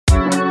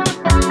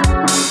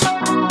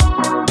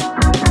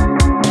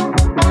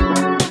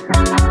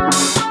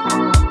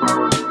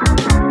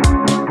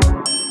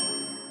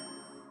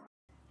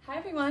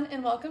everyone,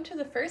 and welcome to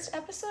the first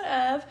episode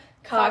of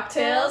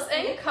Cocktails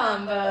and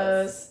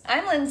Convos.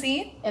 I'm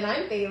Lindsay. And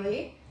I'm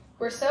Bailey.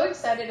 We're so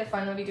excited to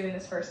finally be doing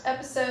this first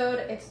episode.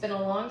 It's been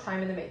a long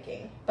time in the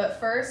making. But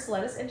first,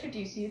 let us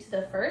introduce you to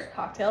the first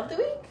cocktail of the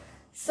week.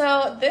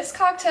 So this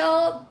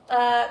cocktail,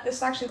 this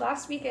was actually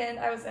last weekend.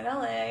 I was in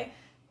LA,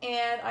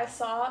 and I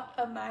saw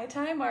a Mai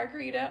Tai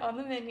margarita on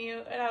the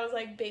menu, and I was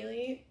like,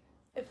 Bailey,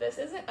 if this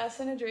isn't us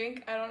in a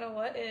drink, I don't know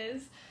what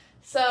is.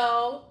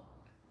 So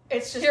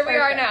It's just here perfect.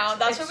 We are now.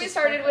 That's what we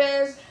started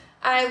with.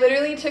 I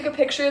literally took a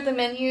picture of the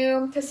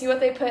menu to see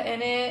what they put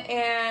in it,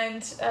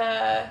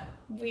 and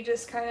we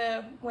just kind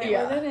of went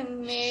with it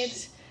and made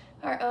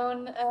our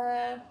own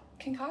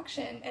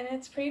concoction, and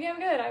it's pretty damn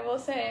good, I will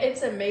say.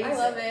 It's amazing. I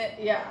love it.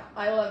 Yeah,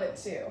 I love it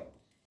too.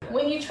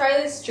 When you try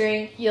this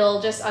drink,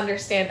 you'll just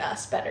understand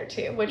us better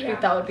too, which we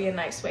thought would be a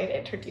nice way to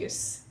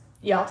introduce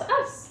y'all to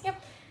us.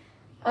 Yep.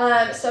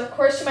 So of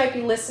course you might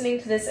be listening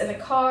to this in the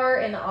car,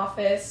 in the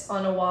office,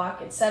 on a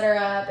walk,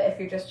 etc. But if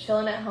you're just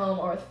chilling at home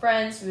or with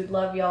friends, we would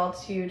love y'all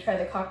to try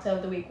the cocktail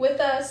of the week with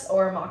us,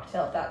 or a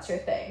mocktail if that's your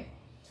thing.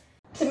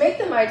 To make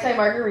the Mai Tai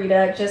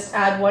margarita, just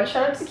add 1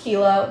 shot of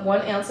tequila,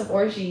 1 ounce of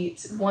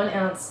orgeat, 1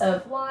 ounce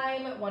of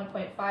lime,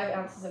 1.5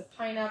 ounces of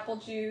pineapple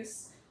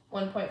juice,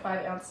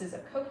 1.5 ounces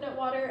of coconut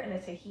water, and a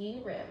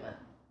tahini rim.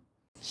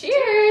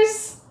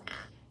 Cheers!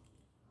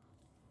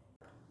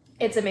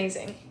 It's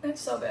amazing. It's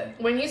so good.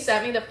 When you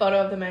sent me the photo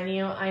of the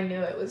menu, I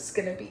knew it was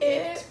gonna be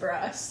it for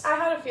us. I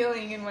had a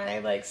feeling in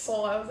my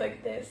soul. I was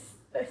like, this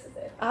is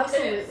it.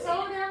 Absolutely. It's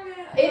so damn good.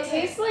 It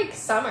tastes like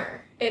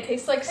summer. It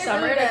tastes like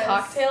summer really in a does.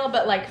 cocktail,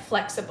 but like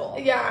flexible.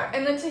 Yeah,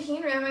 and the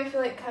tahini rim, I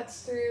feel like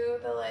cuts through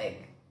the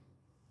like.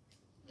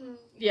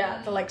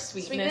 Yeah, the like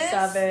sweetness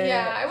of it.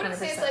 Yeah, I wouldn't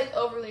say 100%. it's like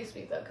overly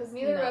sweet though, because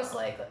neither of us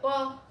like.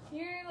 Well,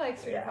 you like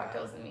sweeter Yeah.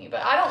 cocktails than me,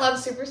 but I don't love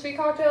super sweet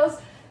cocktails.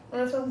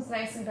 And this one's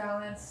nicely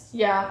balanced.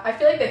 Yeah, I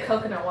feel like the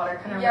coconut water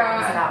kind of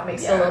rounds it out,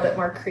 makes it a little bit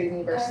more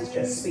creamy versus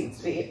just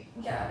sweet.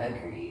 Yeah,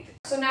 agreed.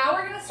 So now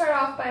we're gonna start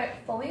off by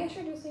fully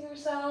introducing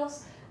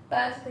ourselves.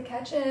 But the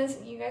catch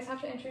is, you guys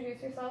have to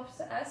introduce yourselves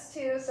to us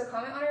too. So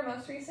comment on our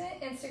most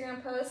recent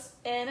Instagram post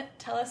and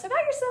tell us about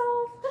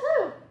yourself.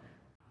 Woohoo!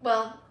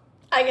 Well,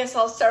 I guess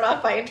I'll start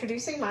off by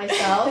introducing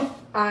myself.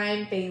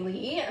 I'm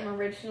Bailey. I'm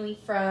originally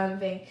from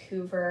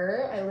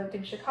Vancouver. I lived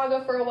in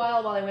Chicago for a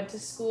while I went to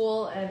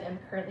school, and am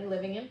currently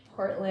living in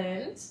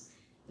Portland.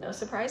 No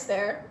surprise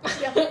there.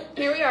 Yeah,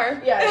 here we are.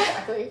 Yeah,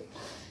 exactly.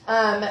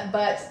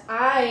 But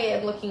I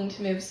am looking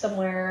to move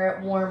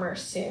somewhere warmer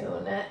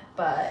soon,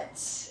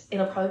 but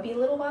it'll probably be a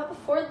little while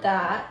before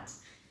that.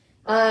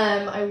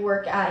 I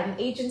work at an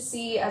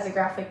agency as a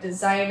graphic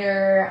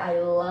designer. I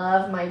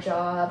love my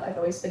job. I've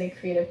always been a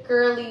creative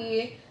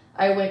girly.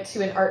 I went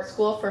to an art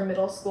school for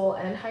middle school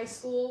and high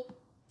school.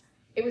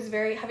 It was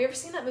have you ever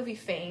seen that movie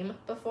Fame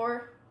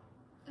before?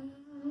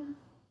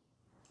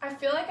 I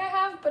feel like I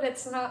have, but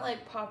it's not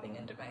like popping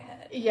into my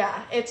head.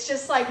 Yeah, it's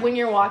just like when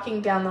you're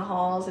walking down the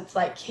halls, it's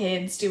like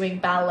kids doing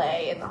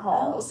ballet in the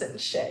halls and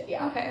shit.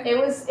 Yeah. Okay. It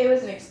was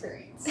an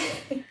experience.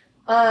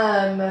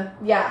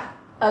 Yeah.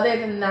 Other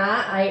than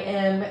that, I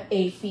am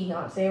a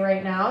fiance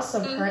right now, so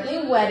I'm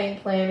currently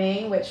wedding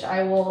planning, which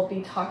I will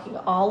be talking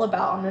all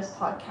about on this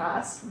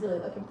podcast. Really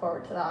looking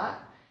forward to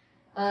that.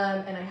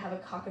 And I have a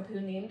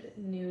cockapoo named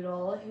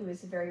Noodle, who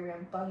is very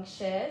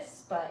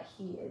rambunctious, but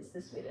he is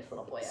the sweetest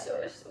little boy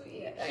ever. So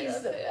sweet.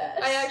 He's the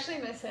best. I actually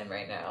miss him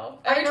right now.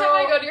 I Every time know.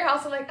 I go to your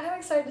house, I'm like, I'm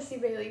excited to see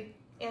Bailey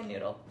and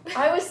Noodle.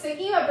 I was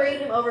thinking about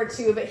bringing him over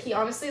too, but he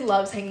honestly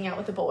loves hanging out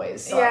with the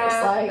boys, so I was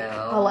like,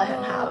 I'll let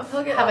him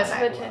He'll get have lots a of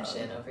night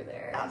attention alone. over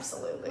there.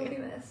 Absolutely. He'll be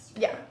missed.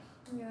 Yeah.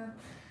 Yeah.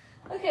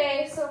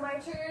 Okay, so my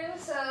turn.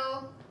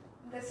 So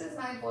this is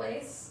my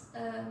voice.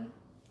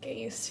 Get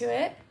used to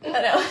it.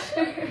 I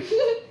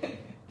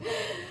know.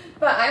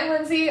 But I'm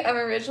Lindsay. I'm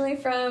originally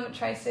from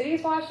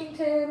Tri-Cities,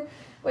 Washington,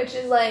 which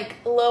is like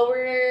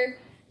lower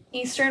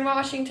eastern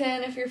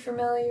Washington, if you're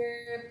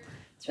familiar.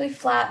 It's really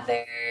flat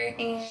there,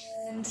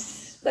 and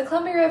the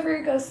Columbia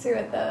River goes through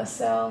it though,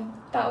 so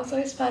that was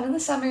always fun in the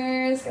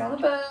summers. Get on the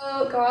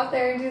boat, go out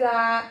there and do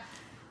that.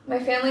 My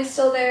family's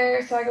still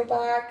there, so I go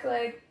back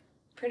like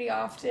pretty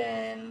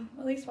often,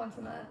 at least once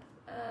a month.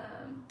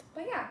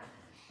 But yeah,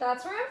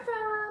 that's where I'm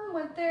from.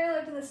 Went there,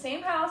 lived in the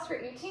same house for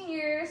 18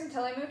 years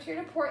until I moved here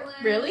to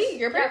Portland. Really?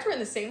 Your parents were in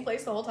the same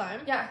place the whole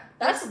time? Yeah.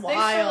 That's They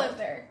wild. still live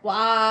there.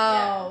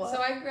 Wow. Yeah.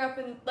 So I grew up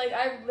in, like,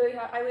 I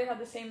literally had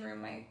the same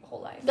room my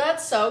whole life.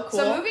 That's so cool.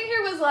 So moving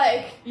here was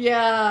like,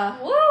 yeah.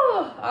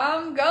 woo,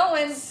 I'm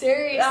going.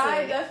 Seriously.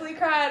 I definitely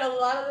cried a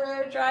lot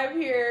of the drive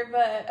here,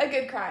 but a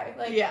good cry.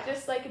 Like, Yeah.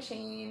 just like a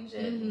change,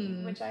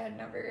 and, which I had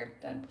never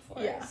done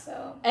before. Yeah.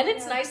 So. And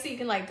it's nice that you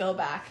can like go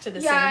back to the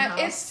same Yeah,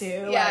 house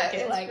too.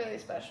 Yeah, like, it's really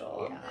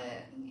special. Yeah.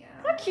 Yeah.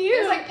 How cute.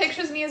 There's like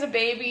pictures of me as a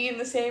baby in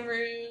the same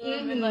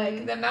room, and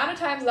like the amount of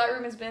times that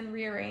room has been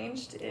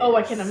rearranged. Oh,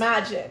 I can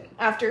imagine.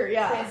 After,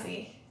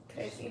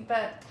 Crazy.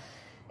 But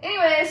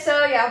anyway,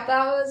 so yeah,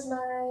 that was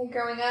my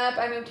growing up.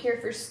 I moved here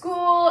for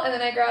school, and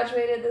then I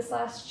graduated this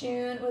last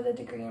June with a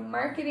degree in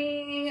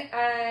marketing.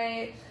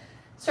 I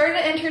started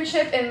an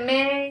internship in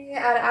May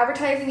at an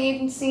advertising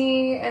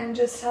agency and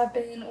just have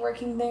been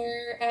working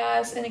there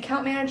as an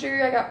account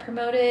manager. I got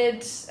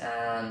promoted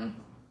at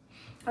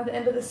the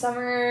end of the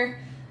summer,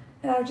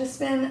 and I've just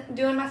been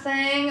doing my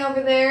thing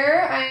over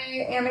there.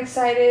 I am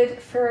excited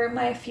for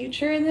my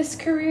future in this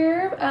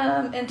career,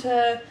 and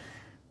to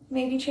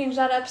maybe change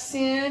that up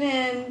soon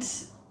and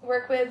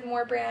work with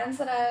more brands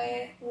that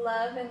I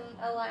love and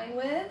align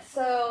with.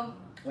 So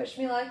wish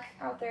me luck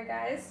out there,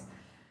 guys.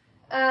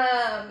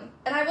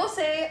 And I will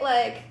say,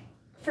 like,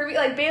 for me,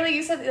 like, Bailey,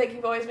 you said, like,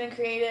 you've always been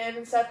creative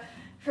and stuff.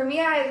 For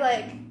me, I,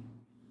 like,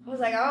 was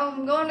like, oh,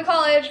 I'm going to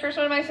college, first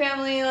one in my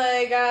family,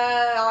 like,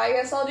 I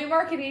guess I'll do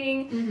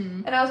marketing.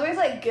 Mm-hmm. And I was always,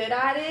 like, good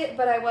at it,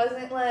 but I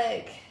wasn't,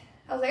 like,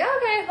 I was like,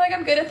 oh, okay, like,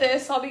 I'm good at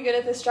this, I'll be good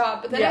at this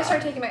job. But then I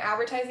started taking my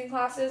advertising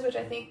classes, which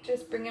I think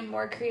just bring in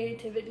more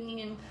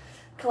creativity and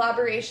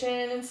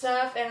collaboration and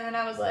stuff. And then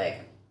I was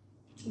like,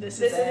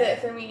 this is it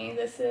for me.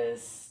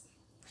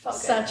 Felt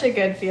good. Such a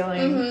good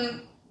feeling.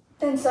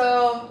 Mm-hmm. And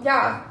so,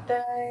 yeah,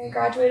 then I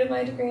graduated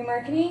my degree in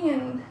marketing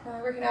and now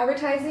I work in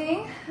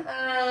advertising.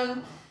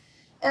 And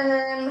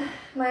then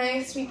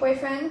my sweet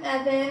boyfriend,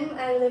 Evan,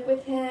 I live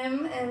with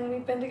him, and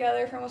we've been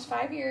together for almost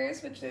 5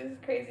 years, which is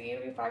crazy.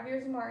 It'll be 5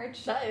 years in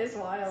March. That is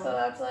wild. So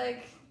that's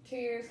like 2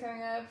 years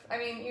coming up. I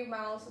mean, you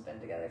might also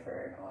been together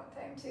for a long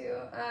time, too.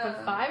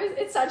 But 5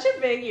 it's such a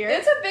big year.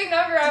 It's a big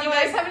number. Do you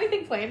guys have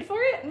anything planned for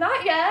it?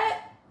 Not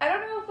yet. I don't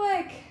know if,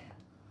 like...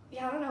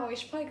 Yeah, I don't know. We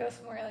should probably go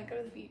somewhere, like, go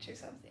to the beach or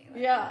something.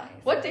 Yeah.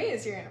 Nice. What day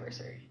is your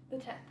anniversary? The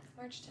 10th.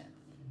 March 10th.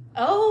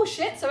 Oh,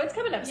 shit. So it's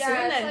coming up soon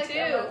it's then, like too.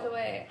 A month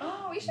away.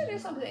 Oh, we should do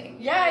something.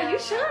 Yeah, you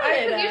should.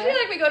 Usually,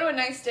 like, we go to a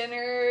nice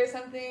dinner or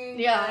something.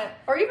 Yeah.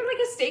 Or even, like,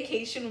 a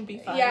staycation would be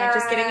fun. Yeah. Like,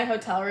 just getting a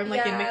hotel room,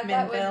 like, in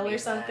McMinnville or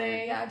something.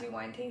 Fun. Yeah, do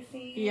wine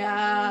tasting.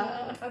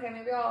 Yeah. Okay,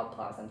 maybe I'll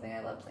plot something. I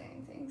love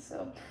planning things,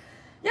 so...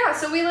 Yeah,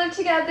 so we lived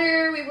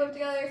together. We've lived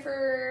together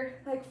for,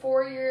 like,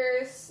 4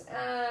 years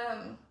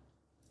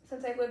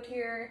since I've lived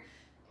here.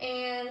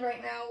 And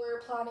right now we're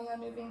plotting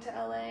on moving to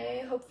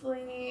LA.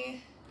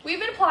 Hopefully, we've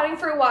been plotting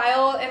for a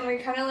while, and we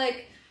kind of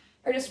like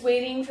are just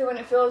waiting for when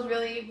it feels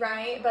really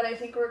right. But I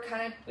think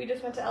we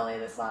just went to LA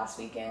this last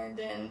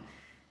weekend, and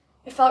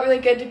it felt really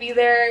good to be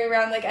there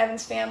around like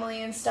Evan's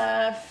family and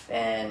stuff.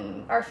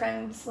 And our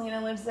friend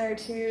Selena lives there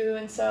too,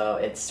 and so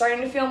it's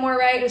starting to feel more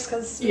right just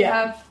because we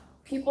have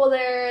people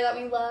there that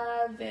we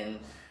love, and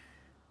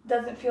it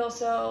doesn't feel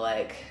so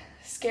like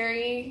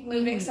scary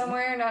moving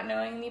somewhere, not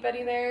knowing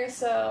anybody there.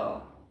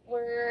 So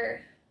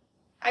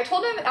I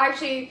told him,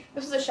 actually,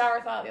 this was a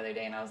shower thought the other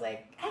day, and I was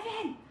like,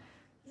 Evan,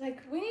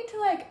 we need to,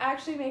 like,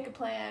 actually make a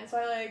plan. So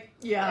I,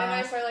 and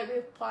I started, like,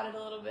 we plotted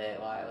a little bit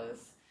while I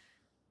was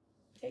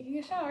taking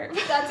a shower.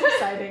 That's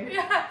exciting.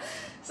 Yeah.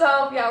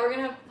 So, yeah, we're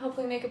gonna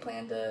hopefully make a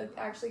plan to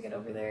actually get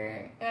over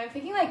there. And I'm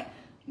thinking, like,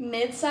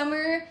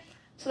 midsummer,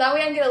 so that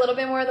way I can get a little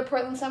bit more of the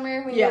Portland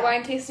summer. We can go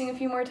wine tasting a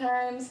few more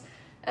times.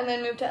 And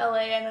then move to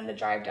LA, and then the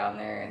drive down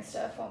there and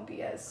stuff won't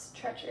be as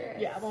treacherous.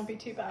 Yeah, it won't be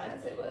too bad.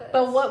 As it was.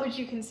 But what would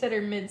you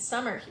consider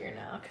midsummer here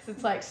now? Because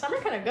it's like summer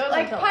kind of goes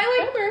like until probably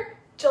October.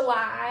 Like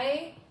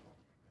July.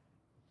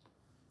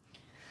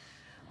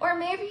 Or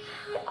maybe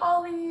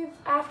I'll leave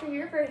after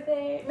your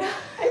birthday.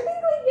 I think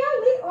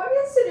late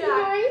August would be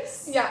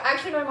nice. Yeah,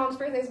 actually my mom's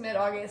birthday is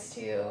mid-August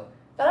too.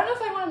 But I don't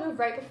know if I want to move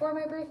right before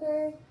my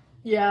birthday.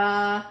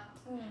 Yeah.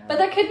 But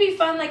that could be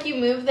fun, like you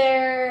move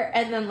there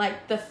and then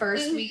like the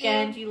first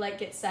weekend you like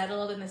get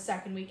settled and the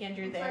second weekend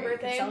you're there. You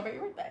can celebrate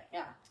your birthday.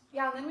 Yeah.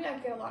 Yeah, and then we have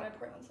to get a lot of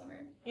Portland summer.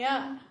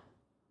 Yeah.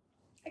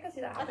 I can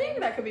see that happening. I think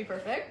that could be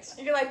perfect.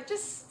 You could like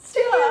just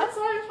stay as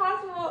long as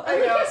possible. I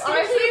know.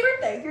 Honestly, your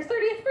birthday. Your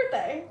 30th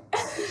birthday.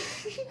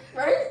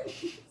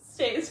 Right?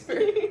 Stays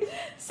for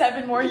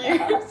 7 more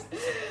years.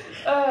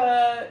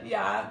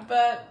 Yeah,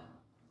 but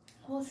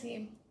we'll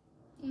see.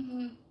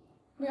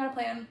 We got a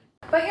plan.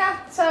 But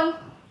yeah, so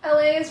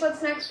LA is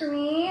what's next for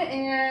me,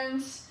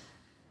 and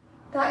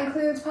that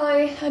includes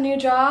probably a new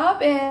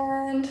job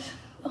and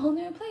a whole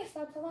new place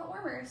that's a lot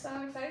warmer. So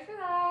I'm excited for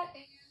that,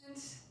 and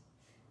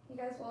you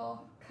guys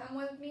will come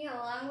with me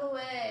along the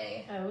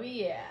way. Oh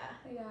yeah.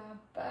 Yeah,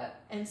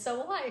 but... And so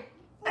will I.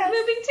 I'm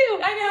moving too.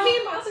 I know. Me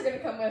and Moss are going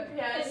to come with.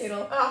 Yes.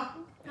 Yeah.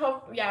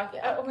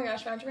 Oh my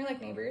gosh, imagine being like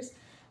neighbors.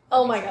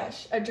 Oh my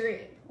gosh, a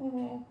dream.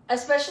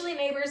 Especially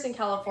neighbors in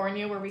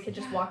California where we could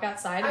just walk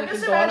outside and we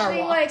could go on our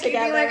walk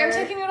together. Like, I'm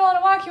taking you on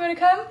a walk, you want to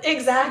come?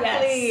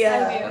 Exactly.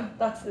 Yes, I do.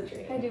 That's the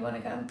dream. I do want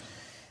to come.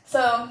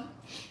 So,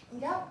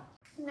 yeah.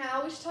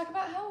 Now we should talk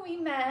about how we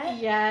met.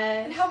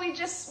 Yes. And how we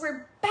just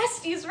were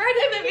besties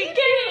right in the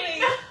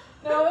beginning.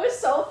 No, it was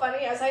so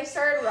funny. As I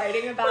started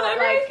writing about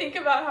Whenever I think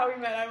about how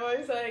we met, I'm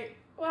always like,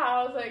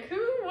 wow, I was like,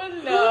 who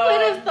would know? Who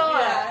would have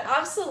thought? Yeah.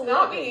 Absolutely.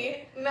 Not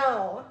me.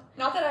 No.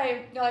 Not that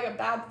I know like a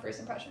bad first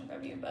impression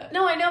from you, but...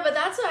 No, I know, but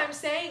that's what I'm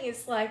saying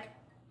is like,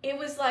 it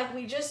was like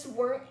we just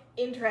weren't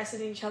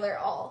interested in each other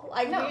at all.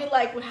 Like, we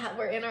like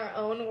were in our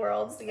own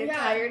worlds the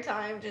entire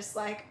time, just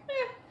like,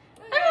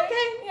 I'm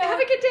okay. Have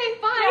a good day.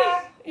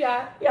 Bye.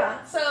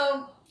 Yeah.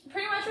 So,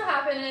 pretty much what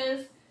happened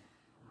is,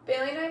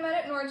 Bailey and I met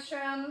at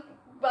Nordstrom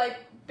like,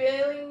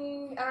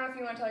 Bailey, I don't know if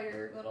you want to tell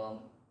your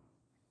little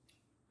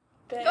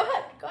bit. Go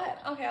ahead.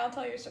 Okay, I'll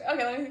tell your story.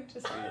 Okay, let me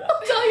just read it I'll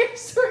up. tell your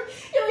story.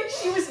 You're like,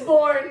 she was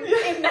born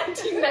in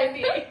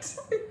 1998.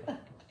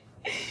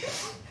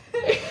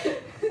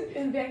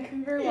 In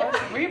Vancouver,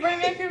 Washington. Were you born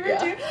in Vancouver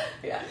too?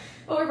 Yeah.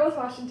 Well, we're both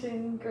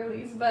Washington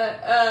girlies,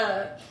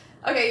 but,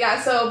 okay,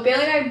 yeah, so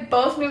Bailey and I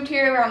both moved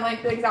here around,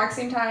 like, the exact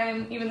same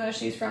time, even though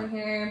she's from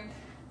here.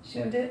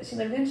 She lived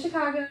in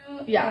Chicago.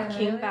 Yeah,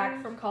 came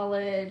back from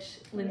college.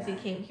 Lindsay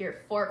came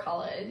here for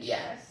college.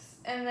 Yes.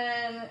 And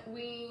then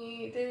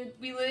we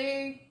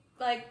literally,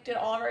 like, did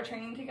all of our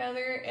training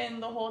together,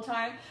 and the whole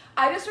time,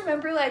 I just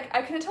remember, like,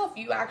 I couldn't tell if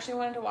you actually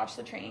wanted to watch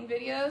the training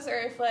videos, or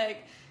if,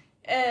 like,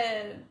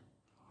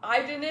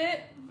 I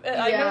didn't.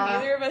 I know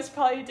neither of us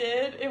probably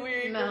did, and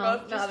we were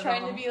both just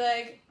trying to be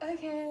like,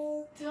 okay.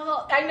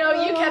 Well, I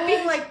know you kept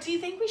being like, do you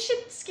think we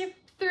should skip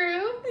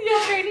through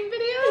the training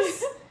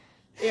videos?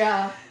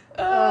 Yeah.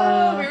 We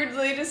were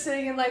literally just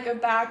sitting in, like, a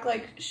back,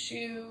 like,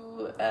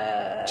 shoe,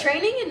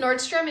 Training in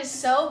Nordstrom is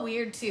so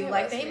weird, too.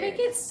 Like, they make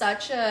it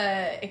such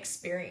a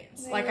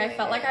experience. Like, I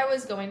felt like I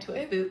was going to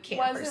a boot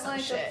camp or some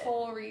shit. It wasn't, like, a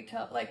full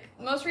retail. Like,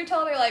 most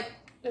retail, they're like,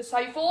 this is how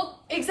you fold.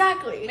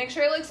 Exactly. Make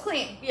sure it looks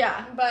clean.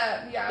 Yeah.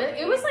 But, yeah.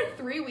 It was, like,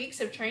 3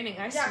 weeks of training,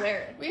 I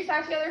swear. We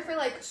sat together for,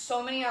 like,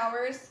 so many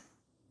hours.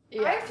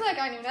 Yeah. I feel like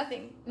I knew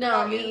nothing.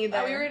 No, me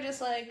either. We were just,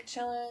 like,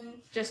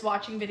 chilling. Just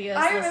watching videos,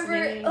 I listening.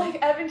 remember,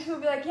 like, Evan, too,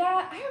 would be like,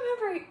 yeah, I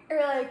remember, or,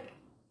 like,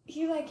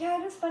 he was like,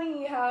 yeah, it's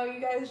funny how you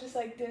guys just,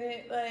 like,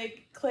 didn't,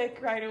 like, click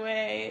right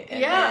away.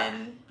 And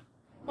then...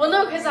 Well,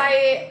 no, because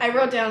I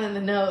wrote down in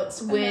the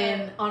notes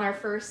when, on our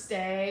first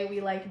day, we,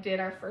 like,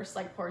 did our first,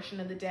 like, portion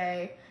of the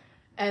day.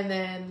 And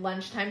then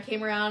lunchtime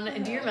came around,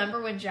 and do you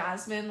remember when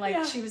Jasmine,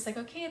 like, she was like,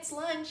 okay, it's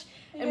lunch,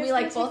 and we,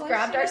 like, both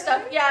grabbed our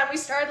stuff, and we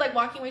started, like,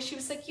 walking away. She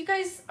was like, you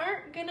guys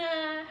aren't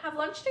gonna have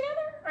lunch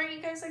together? Aren't you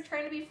guys, like,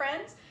 trying to be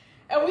friends?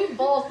 And we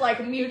both,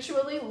 like,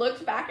 mutually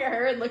looked back at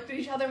her and looked at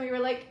each other, and we were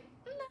like,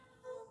 no,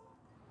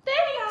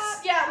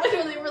 thanks. Yeah,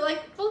 literally, we're like,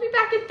 we'll be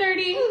back in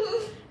 30,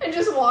 and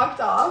just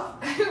walked off.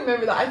 I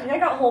remember that. I think I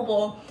got whole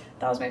bowl.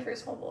 That was my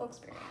first whole bowl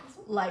experience.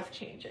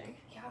 Life-changing.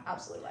 Yeah.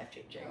 Absolutely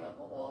life-changing. I love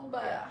whole bowl,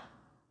 but...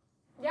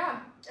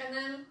 Yeah, and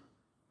then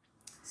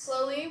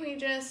slowly we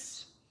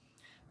just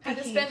had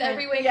to spend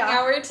every waking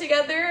hour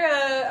together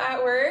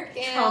at work.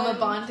 And trauma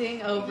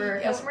bonding over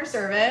customer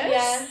service.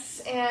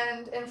 Yes,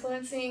 and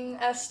influencing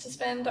us to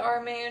spend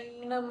our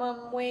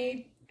minimum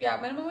wage. Yeah,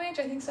 minimum wage,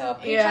 I think so.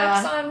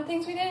 Paychecks on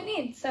things we didn't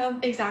need. So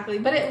exactly,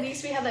 but at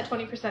least we had that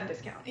 20%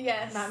 discount.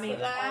 Yes. That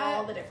made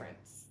all the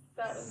difference.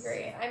 That was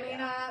great. I may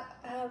not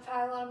have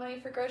had a lot of money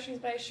for groceries,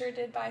 but I sure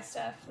did buy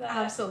stuff.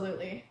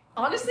 Absolutely.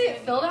 Honestly,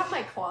 it filled out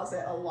my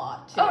closet a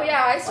lot, too. Oh,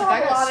 yeah. I still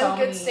have a lot of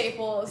good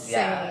staples.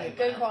 Yeah,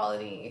 good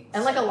quality.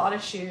 And, like, a lot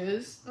of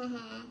shoes.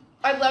 Mm-hmm.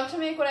 I'd love to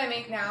make what I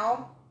make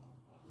now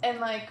and,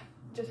 like,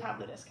 just have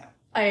the discount.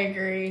 I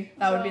agree.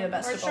 That would be the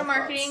best of both worlds.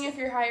 Marketing, if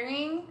you're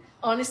hiring,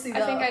 honestly,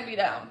 I think I'd be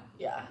down.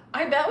 Yeah.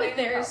 I bet with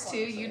theirs, too,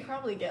 you'd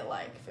probably get,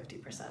 like,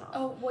 50% off.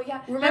 Oh, well,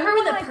 yeah. Remember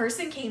when the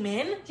person came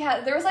in?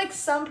 Yeah, there was, like,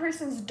 some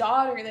person's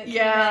daughter that came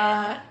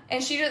in.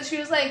 And she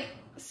was, like...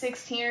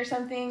 16 or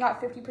something,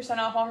 got 50%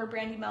 off all her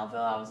Brandy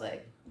Melville. I was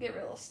like, get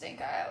real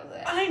stink eye. I was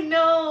like, I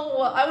know.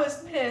 I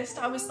was pissed.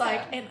 I was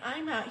like, and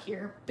I'm out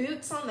here,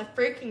 boots on the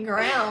freaking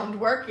ground,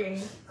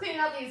 working, cleaning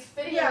out these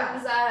fittings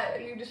that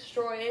you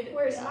destroyed.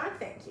 Where's my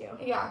thank you?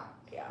 Yeah.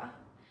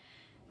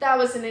 That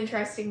was an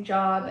interesting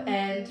job,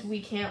 and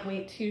we can't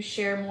wait to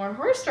share more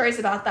horror stories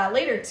about that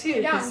later too,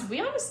 because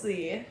we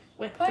honestly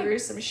went through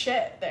some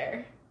shit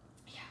there.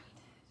 Yeah,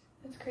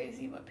 we did. It's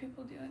crazy what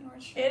people do in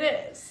Nordstrom.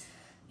 It is.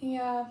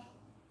 Yeah.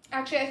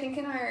 Actually, I think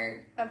in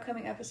our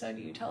upcoming episode,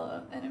 you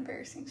tell an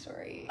embarrassing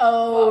story.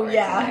 Oh,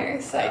 yeah.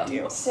 There, so I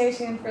do. Stay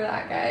tuned for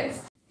that,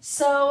 guys.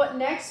 So,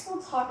 next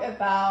we'll talk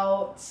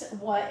about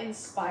what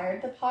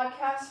inspired the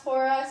podcast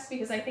for us,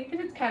 because I think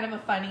that it's kind of a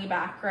funny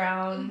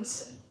background.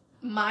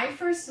 My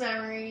first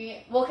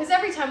memory, well, because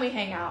every time we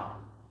hang out,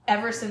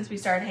 ever since we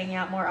started hanging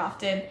out more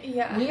often,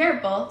 we are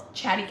both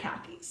chatty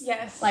Cathy's.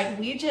 Yes. Like,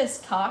 we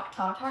just talk.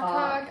 I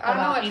don't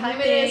know what time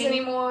it is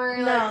anymore.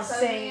 No, like,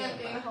 same. I'm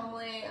being home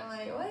late. I'm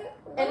like, what?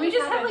 And we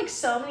just have, like,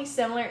 so many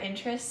similar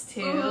interests,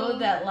 too,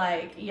 that,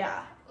 like,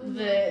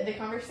 the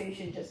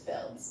conversation just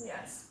builds.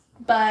 Yes.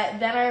 But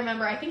then I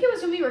remember, I think it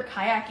was when we were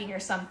kayaking or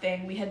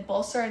something, we had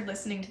both started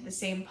listening to the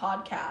same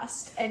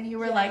podcast, and you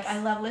were like,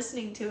 I love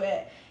listening to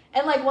it.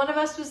 And, like, one of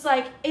us was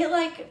like, it,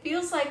 like,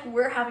 feels like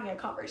we're having a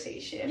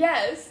conversation.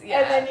 Yes,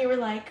 yeah. And then you were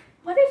like,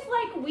 what if,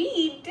 like,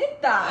 we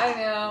did that?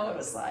 I know. I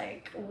was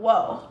like,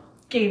 whoa.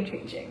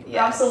 Game-changing.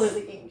 Yes.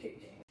 Absolutely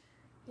game-changing.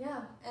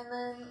 Yeah. And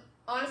then,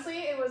 honestly,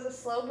 it was a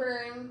slow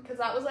burn, because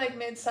that was, like,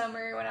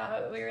 midsummer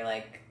when we were,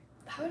 like,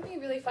 that would be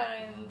really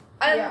fun.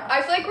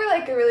 I feel like we're,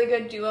 like, a really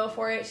good duo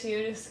for it,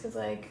 too, just because,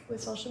 like,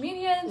 with social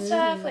media and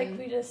stuff, like,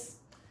 we just...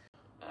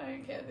 I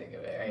can't think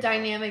of it right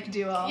Dynamic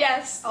duo.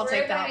 Yes. I'll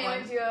take that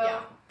one. Duo. Yeah.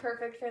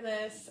 Perfect for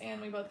this,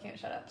 and we both can't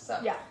shut up, so.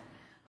 Yeah.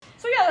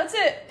 So yeah, that's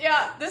it.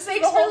 Yeah, Thanks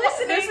for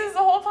listening. This is the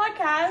whole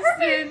podcast.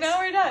 Perfect. Now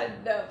we're done.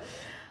 No.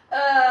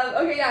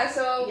 Okay, yeah,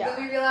 so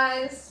then we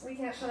realized we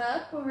can't shut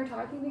up when we're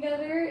talking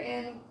together,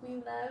 and we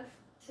love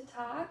to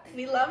talk.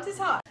 We love to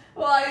talk.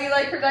 Well, I mean,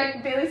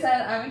 like Bailey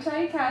said, I'm a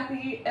Italian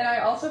Kathy, and I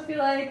also feel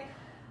like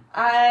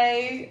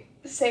I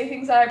say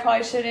things that I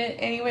probably shouldn't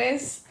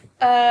anyways,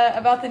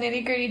 about the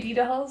nitty-gritty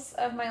details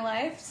of my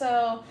life,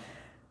 so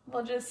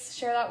we'll just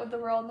share that with the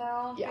world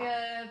now.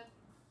 Yeah.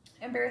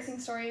 The embarrassing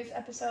stories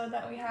episode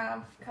that we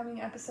have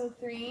coming, episode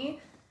 3.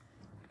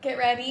 Get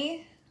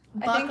ready.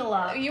 Buckle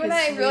up. You and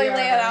I really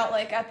lay it out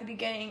like at the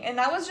beginning, and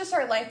that was just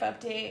our life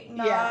update,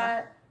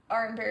 not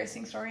our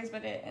embarrassing stories,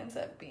 but it ends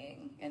up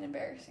being an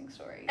embarrassing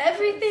story.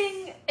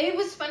 Everything. It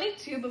was funny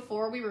too.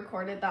 Before we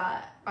recorded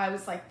that, I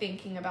was like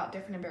thinking about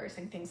different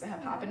embarrassing things that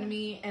have happened to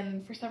me,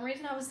 and for some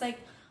reason I was like,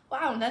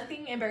 wow,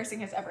 nothing embarrassing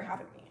has ever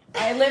happened to me.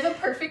 I live a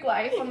perfect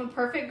life. I'm a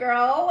perfect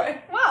girl.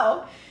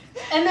 Wow.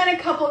 And then a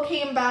couple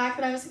came back,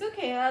 and I was like,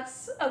 okay,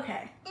 that's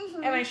okay.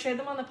 Mm-hmm. And I shared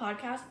them on the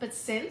podcast. But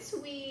since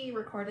we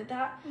recorded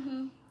that,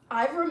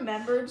 I've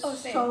remembered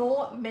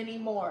so many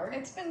more.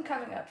 It's been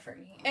coming up for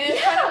me. And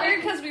it's kind of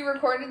weird because we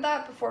recorded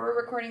that before we're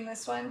recording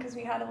this one because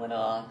we had a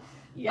little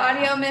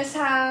audio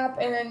mishap,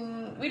 and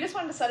then we just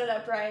wanted to set it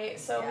up right.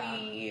 So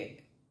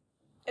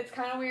it's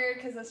kind of weird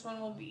because this one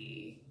will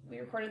be, we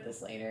recorded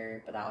this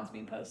later, but that one's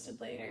being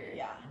posted later.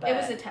 Yeah. But it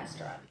was a test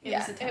run.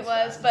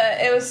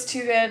 But it was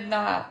too good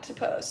not to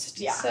post.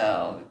 Yeah.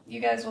 So you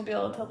guys will be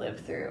able to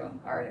live through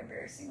our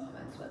embarrassing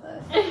moments with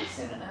us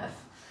soon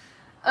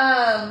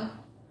enough.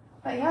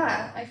 But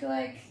yeah, I feel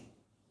like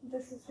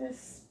this is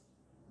just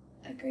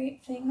a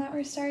great thing that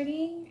we're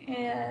starting,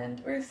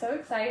 and we're so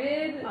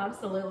excited.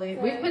 Absolutely.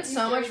 We've put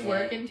so much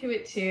work into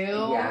it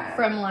too. Yeah.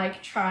 From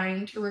like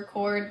trying to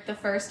record the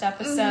first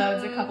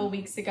episodes a couple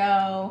weeks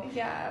ago.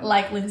 Yeah.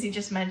 Like Lindsay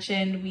just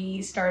mentioned,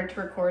 we started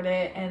to record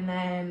it and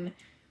then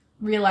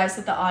realized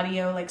that the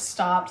audio like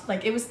stopped.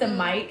 Like it was the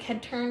mic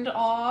had turned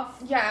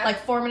off. Yeah. Like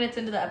 4 minutes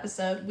into the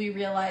episode, we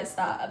realized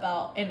that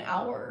about an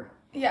hour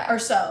or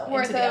so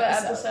worth into the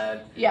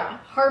episode. Yeah.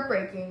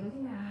 Heartbreaking.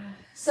 Yeah.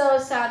 So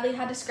sadly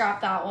had to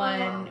scrap that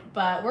one,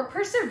 but we're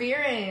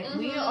persevering.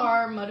 We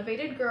are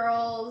motivated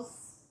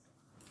girls.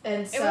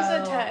 And so it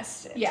was a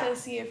test to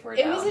see if we're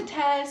down. It was a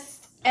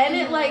test, and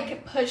it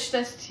like pushed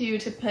us to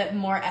put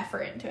more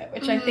effort into it,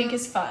 which I think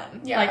is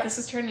fun. Yeah. Like this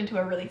has turned into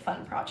a really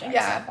fun project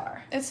so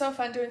far. It's so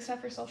fun doing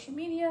stuff for social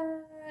media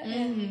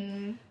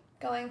and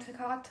going to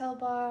cocktail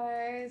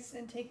bars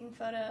and taking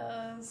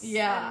photos.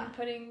 Yeah. And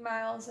putting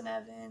Miles and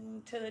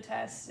Evan to the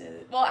test.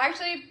 Well,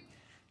 actually,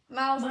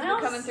 Miles has been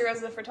coming through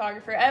as the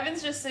photographer.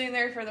 Evan's just sitting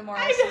there for the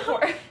moral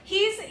support.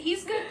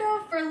 He's good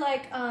though for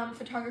like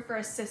photographer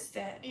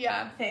assistant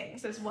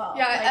things as well.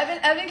 Yeah,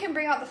 like, Evan can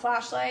bring out the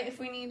flashlight if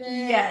we need it.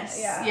 Yes.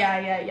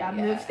 Yeah.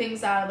 Move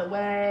things out of the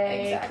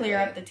way. Exactly. Clear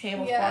up the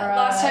table for us.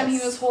 Last time he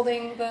was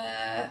holding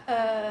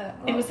the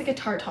it was like a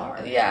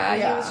tartar. Yeah,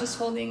 he was just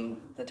holding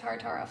the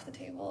tartar off the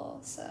table.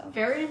 So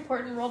very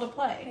important role to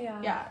play.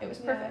 Yeah, it was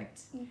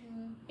perfect.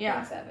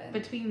 Yeah,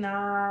 between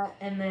that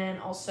and then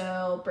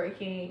also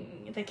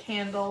breaking the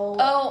candle.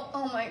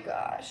 Oh my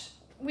gosh.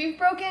 We've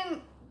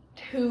broken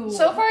 2.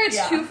 So far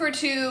it's 2 for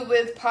 2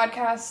 with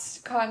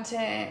podcast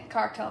content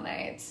cocktail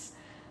nights.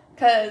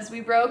 Because we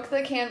broke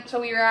the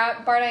so we were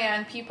at Bar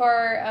Diane,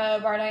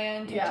 PPAR, Bar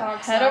Diane,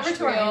 TikTok. Head over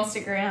to our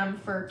Instagram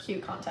for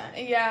cute content.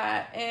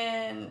 Yeah,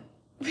 and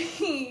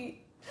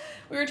we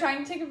were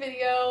trying to take a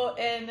video,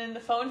 and then the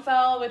phone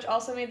fell, which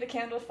also made the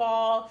candle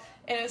fall,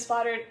 and it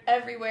splattered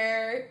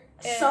everywhere.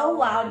 So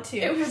loud too.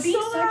 It was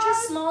so such a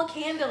small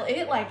candle.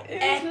 It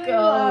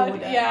echoed.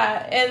 Really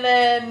yeah, and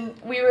then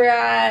we were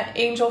at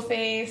Angel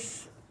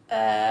Face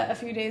a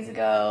few days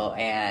ago,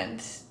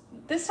 and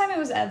this time it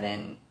was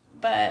Evan,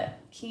 but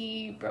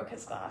he broke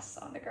his glass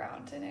on the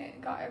ground and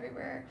it got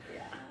everywhere.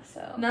 Yeah.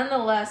 So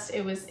nonetheless,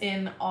 it was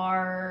in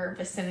our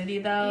vicinity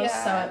though,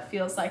 so it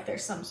feels like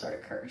there's some sort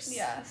of curse.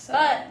 Yeah. So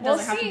but it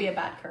doesn't have to be a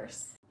bad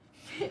curse.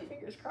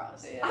 Fingers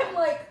crossed. Yeah. I'm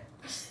like.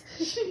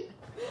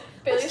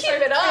 Bailey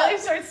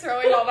starts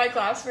throwing all my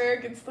glassware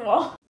against the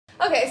wall.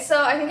 Okay,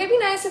 so I think it'd be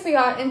nice if we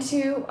got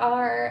into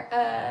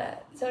our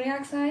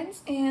zodiac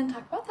signs and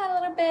talk about that a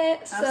little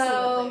bit. Absolutely.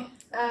 So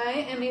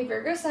I am a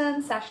Virgo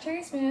sun,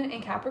 Sagittarius moon,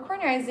 and Capricorn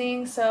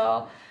rising.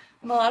 So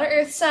I'm a lot of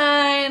earth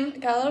sign,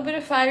 got a little bit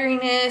of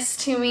fieriness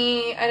to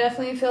me. I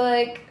definitely feel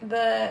like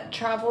the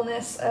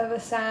travelness of a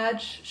Sag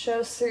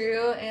shows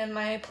through, and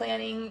my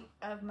planning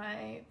of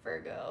my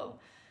Virgo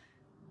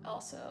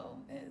also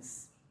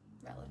is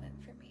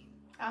relevant for me.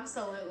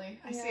 Absolutely.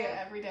 I see it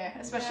every day,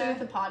 especially with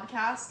the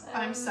podcast.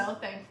 I'm so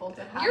thankful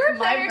to have You're a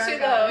planner too,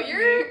 though.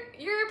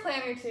 You're a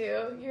planner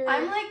too.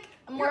 I'm like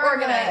more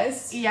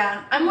organized.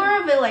 I'm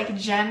more of a like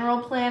general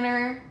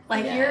planner.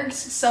 Like you're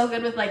so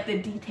good with like the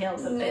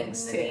details of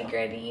things too. Nitty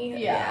gritty.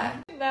 Yeah.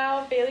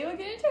 Now Bailey will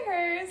get into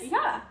hers.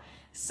 Yeah.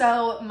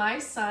 So my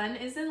sun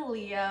is in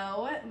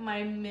Leo.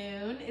 My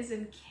moon is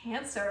in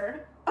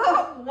Cancer.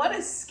 Oh, what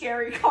a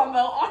scary combo,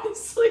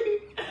 honestly.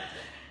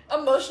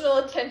 Emotional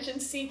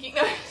attention seeking.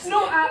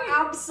 No,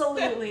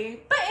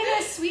 absolutely. But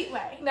in a sweet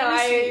way. No,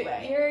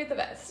 you're the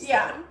best.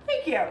 Yeah,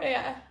 thank you.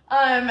 Yeah.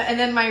 And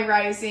then my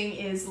rising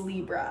is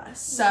Libra.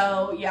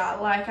 So yeah,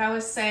 like I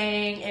was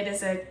saying, it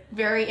is a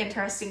very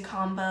interesting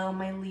combo.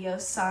 My Leo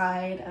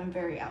side, I'm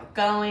very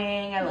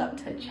outgoing. I love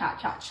to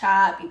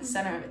chat, be the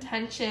center of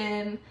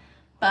attention.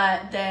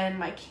 But then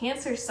my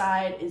Cancer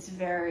side is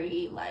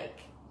very like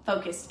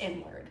focused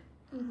inward.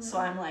 So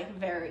I'm like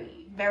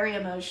very, very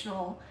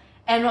emotional.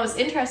 And what was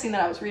interesting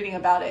that I was reading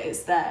about it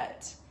is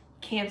that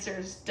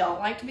Cancers don't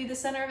like to be the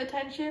center of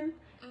attention.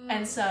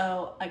 And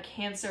so a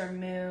Cancer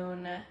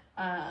moon,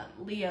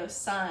 Leo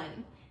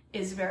sun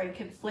is very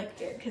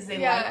conflicted because they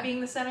like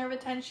being the center of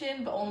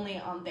attention, but only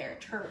on their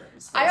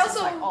terms. I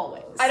also, like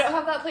always. I don't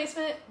have that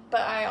placement,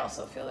 but I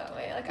also feel that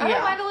way. Like, I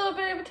don't mind a little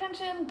bit of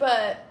attention,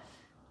 but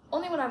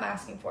only when I'm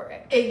asking for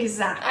it.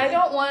 Exactly. I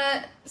don't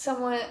want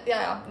someone,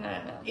 no.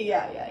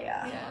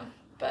 Yeah.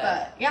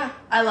 But yeah,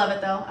 I love it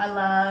though. I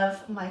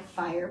love my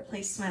fire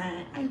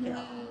placement. I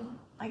feel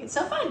like it's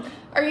so fun.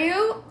 Are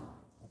you,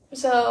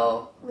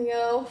 so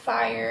Leo,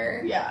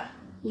 fire. Yeah.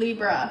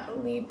 Libra.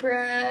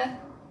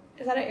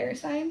 Is that an air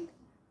sign?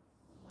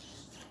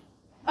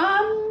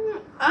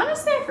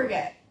 Honestly, I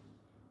forget.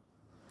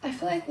 I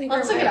feel like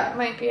Libra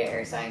might be an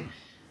air sign.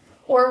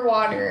 Or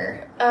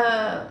water.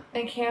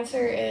 And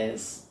Cancer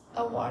is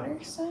a water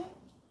sign?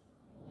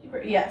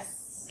 Libra,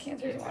 yes.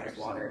 Cancer is water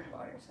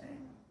sign.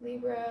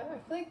 Libra,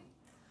 I feel like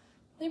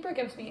Libra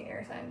gives me an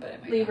air sign, but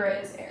it might Libra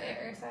not is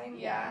air sign.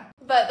 Yeah.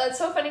 But that's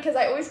so funny because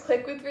I always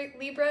click with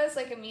Libras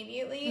like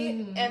immediately,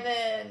 and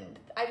then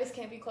I just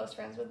can't be close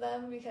friends with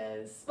them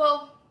because,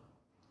 well,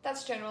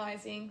 that's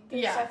generalizing.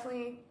 There's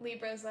definitely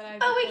Libras that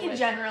we can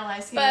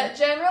generalize here. But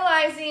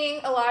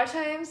generalizing, a lot of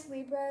times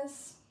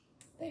Libras,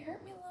 they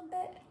hurt me a little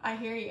bit. I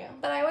hear you.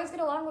 But I always get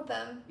along with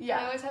them. Yeah.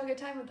 I always have a good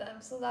time with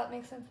them, so that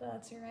makes sense that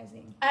that's your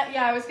rising.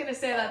 I was gonna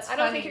say that's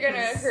funny. I don't think you're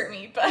gonna hurt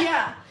me, but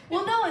yeah.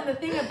 Well, no, and the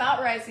thing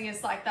about rising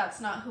is like that's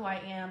not who I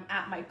am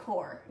at my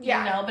core. You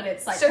know, but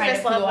it's like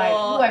surface kind of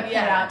level, who I put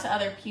out to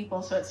other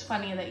people. So it's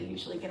funny that you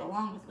usually get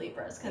along with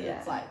Libras because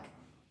it's like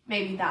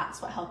maybe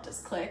that's what helped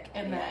us click,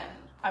 and then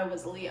I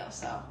was a Leo,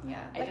 so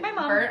like my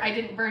mom. I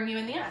didn't burn you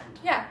in the end.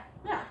 Yeah.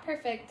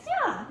 Perfect.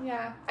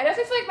 Yeah. I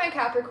definitely feel like my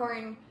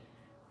Capricorn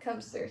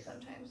comes through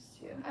sometimes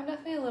too. I'm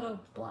definitely a little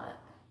blunt.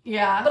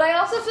 Yeah. But I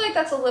also feel like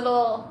that's a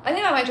little, I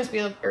think that might just be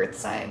an earth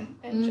sign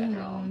in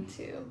general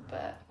too,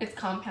 but it's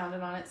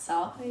compounded on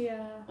itself.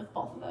 Yeah. With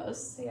both of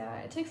those. Yeah,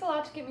 it takes a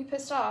lot to get me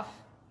pissed off.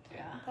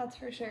 Yeah. That's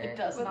for sure. It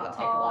does not take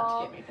a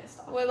lot to get me pissed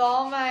off. With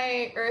all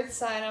my earth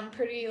sign, I'm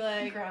pretty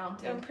like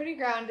grounded. I'm pretty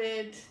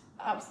grounded.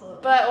 Absolutely.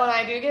 But when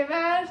I do get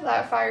mad,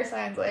 that fire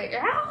sign's like,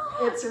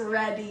 it's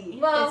ready.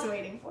 Well, it's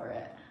waiting for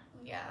it.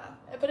 Yeah.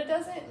 But it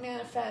doesn't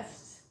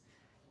manifest.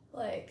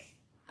 Like,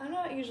 I'm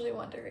not usually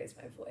one to raise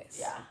my voice.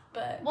 Yeah.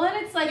 But well,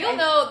 and it's like you'll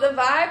know the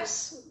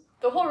vibes,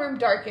 the whole room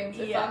darkens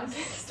if I'm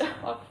pissed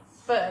off.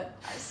 But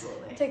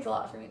absolutely. It takes a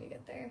lot for me to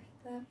get there.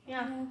 But,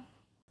 yeah.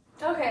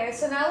 Okay,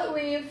 so now that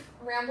we've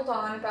rambled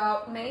on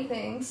about many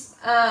things,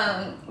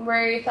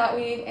 we thought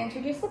we'd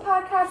introduce the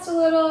podcast a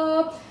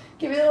little,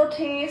 give you a little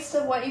taste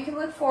of what you can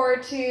look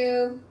forward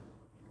to.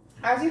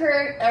 As you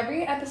heard,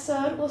 every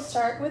episode will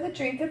start with a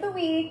drink of the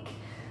week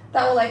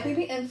that will likely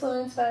be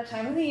influenced by the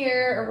time of the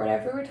year or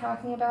whatever we're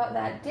talking about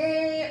that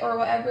day or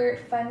whatever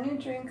fun new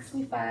drinks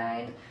we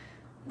find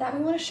that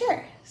we want to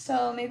share.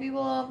 So maybe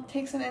we'll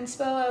take some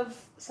inspo of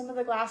some of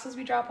the glasses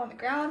we drop on the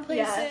ground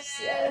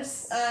places.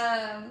 Yes.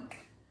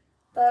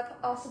 The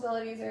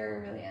possibilities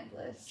are really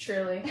endless.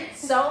 Truly.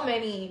 So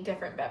many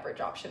different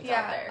beverage options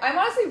out there. I'm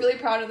honestly really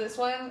proud of this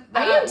one.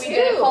 I am too. We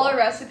didn't follow a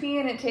recipe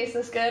and it tastes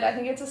this good. I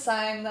think it's a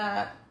sign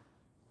that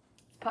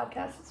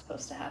podcast is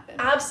supposed to happen.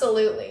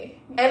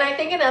 Absolutely. And I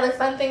think another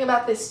fun thing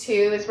about this too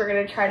is we're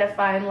going to try to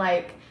find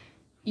like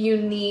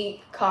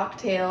unique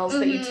cocktails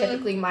that you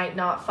typically might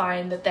not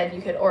find that then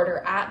you could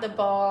order at the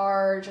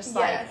bar, just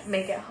like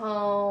make it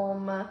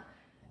home.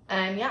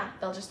 And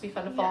they'll just be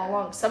fun to follow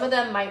along. Some of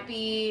them might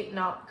be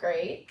not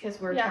great because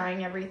we're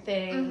trying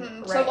everything.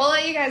 Right. So we'll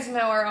let you guys know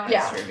our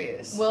honest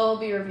reviews. We'll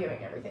be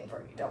reviewing everything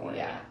for you. Don't worry.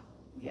 Yeah.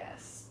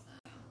 Yes.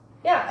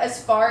 Yeah,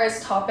 as far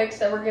as topics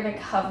that we're going to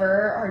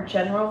cover, our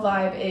general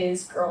vibe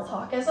is girl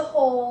talk as a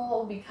whole.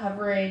 We'll be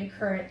covering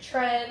current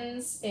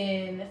trends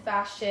in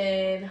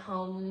fashion,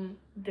 home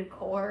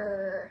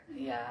decor.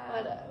 Yeah.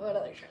 What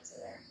other trends are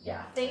there?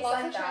 Yeah, things lots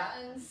like of that.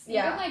 Trends.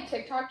 Yeah. Even like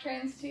TikTok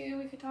trends too,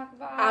 we could talk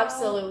about.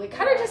 Absolutely.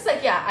 Kind of just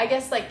like, I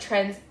guess like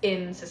trends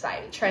in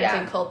society, trends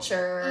in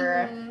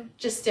culture,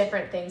 just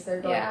different things that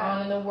are going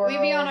on in the world. We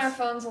be on our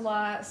phones a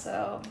lot,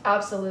 so.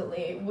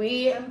 Absolutely.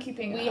 We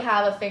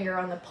have a finger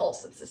on the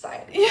pulse of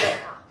society right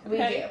now. We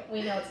do.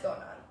 We know what's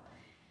going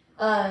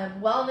on.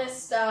 Wellness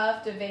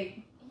stuff,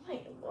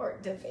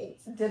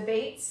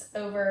 debates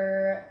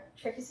over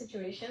tricky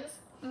situations.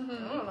 I don't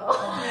know.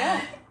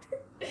 Yeah.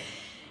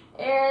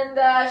 And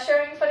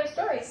sharing funny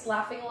stories,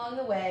 laughing along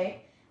the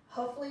way.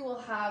 Hopefully we'll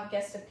have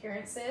guest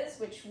appearances,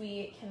 which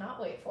we cannot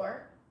wait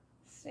for.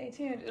 Stay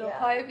tuned. It'll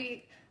probably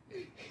be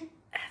Evan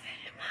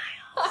and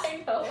Miles.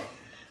 I know.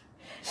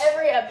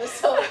 Every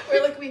episode,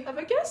 we're like, we have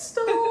a guest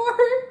star.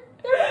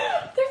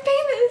 They're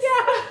famous.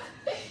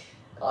 Yeah.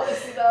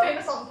 Honestly, though.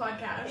 Famous on the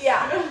podcast.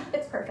 Yeah,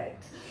 it's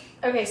perfect.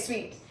 Okay,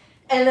 sweet.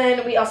 And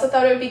then we also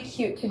thought it would be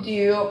cute to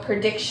do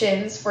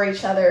predictions for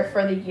each other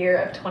for the year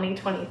of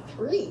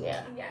 2023.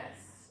 Yes.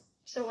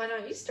 So why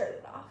don't you start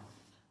it off?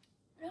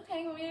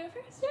 Okay, want me to do it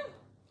first? Yeah.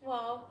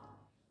 Well,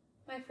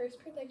 my first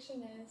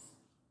prediction is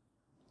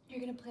you're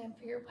gonna plan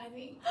for your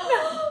wedding.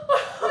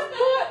 What?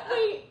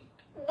 Wait,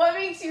 what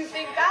makes you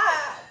think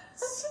that?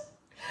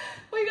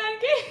 We got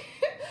engaged.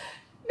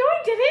 No,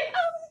 I didn't.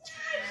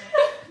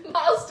 Oh,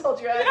 Miles told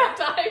you ahead of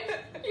time.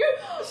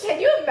 Can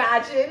you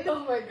imagine? Oh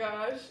my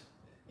gosh.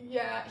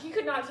 Yeah, he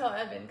could not tell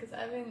Evan because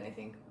Evan, I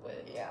think,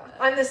 would. Yeah,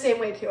 I'm the same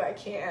way too. I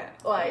can't.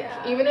 Like,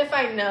 even if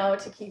I know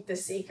to keep the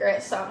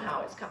secret,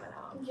 somehow it's coming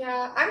out.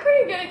 Yeah, I'm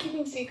pretty good at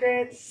keeping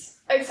secrets.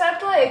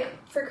 Except, like,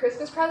 for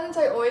Christmas presents,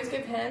 I always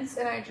give hints,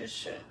 and I just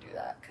shouldn't do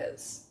that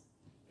because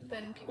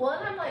then people. Well,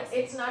 and I'm like,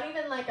 it's not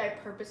even like I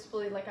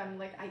purposefully, like, I'm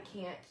like, I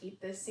can't keep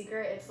this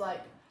secret. It's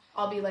like,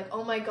 I'll be like,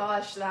 oh my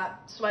gosh,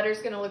 that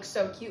sweater's gonna look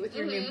so cute with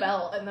your new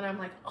belt. And then I'm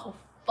like, oh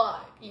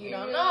fuck, you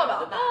don't know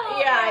about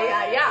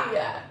that.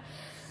 Yeah.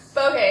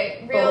 But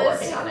okay, But we're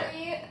working on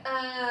realistically,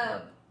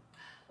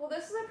 well,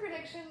 this is a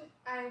prediction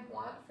I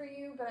want for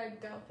you, but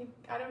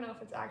I don't know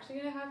if it's actually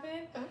gonna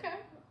happen. Okay.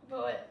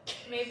 But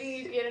maybe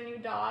you get a new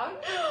dog.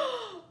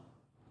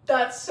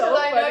 That's so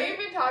funny. I know you've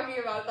been talking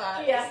about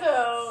that. Yeah.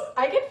 So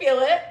I can feel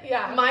it.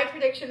 Yeah. My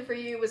prediction for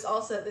you was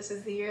also this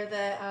is the year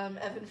that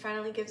Evan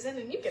finally gives in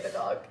and you get a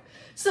dog.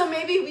 So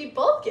maybe we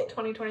both get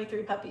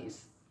 2023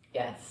 puppies.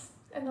 Yes.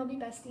 And they'll be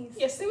besties.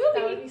 Yes, they will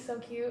That be. would be so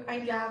cute. I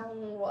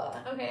know.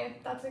 Okay,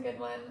 that's a good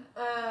one.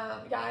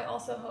 Yeah, I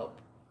also hope.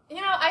 You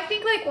know, I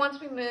think like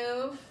once we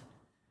move,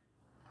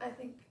 I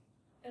think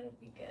it'll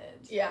be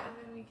good. Yeah. And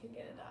then we can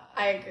get a dog.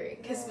 I agree,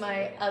 because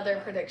my other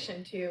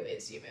prediction too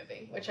is you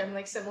moving, which I'm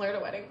like similar to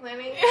wedding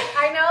planning.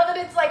 I know that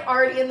it's like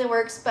already in the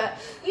works, but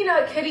you know,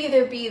 it could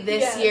either be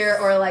this year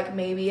or like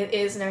maybe it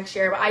is next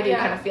year, but I do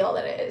kind of feel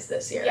that it is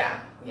this year. Yeah,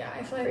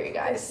 I feel like for you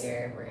guys. this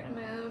year we're gonna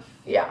move.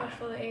 Yeah.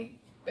 Hopefully.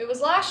 It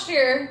was last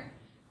year,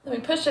 then we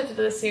pushed it to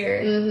this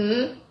year.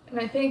 Mm-hmm. And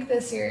I think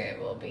this year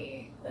it'll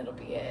be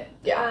it.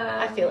 Yeah,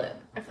 I feel it.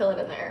 I feel it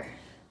in there.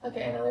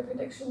 Okay, another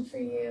prediction for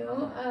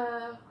you.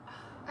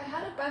 I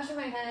had a bunch in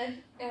my head,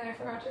 and I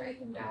forgot to write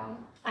them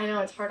down. I know,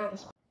 it's hard on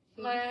this one.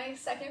 My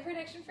second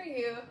prediction for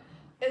you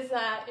is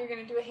that you're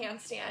going to do a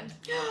handstand.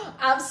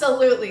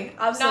 Absolutely.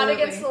 Not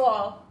against the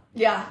wall.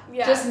 Yeah,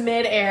 just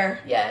mid-air.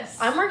 Yes.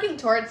 I'm working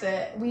towards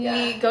it.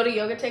 We go to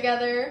yoga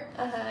together,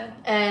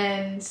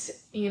 and,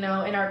 you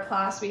know, in our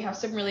class we have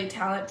some really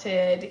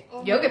talented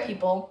yoga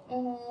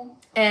people,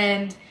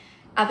 and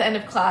at the end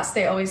of class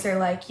they're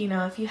like, you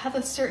know, if you have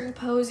a certain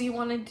pose you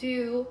want to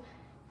do,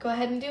 go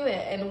ahead and do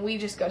it. And we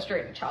just go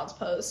straight into child's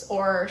pose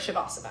or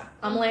shavasana.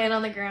 I'm laying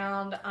on the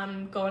ground,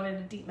 I'm going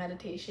into deep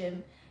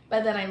meditation,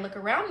 but then I look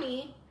around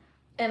me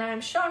and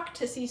I'm shocked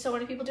to see so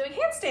many people doing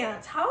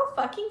handstands. How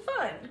fucking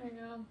fun. I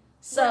know.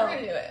 So, we're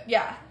gonna do it.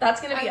 Yeah,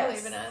 that's gonna be I us.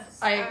 believe in us.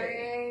 I agree.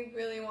 I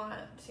really want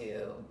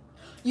to.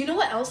 You know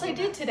what else I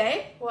did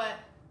today? What?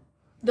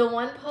 The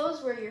one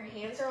pose where your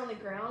hands are on the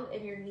ground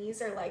and your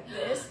knees are like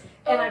this,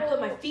 and I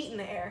put my feet in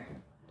the air.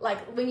 Like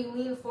when you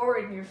lean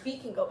forward and your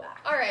feet can go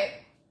back. Alright.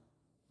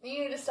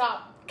 You need to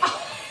stop.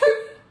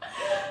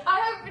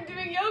 I have been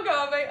doing yoga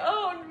on my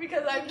own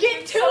because I'm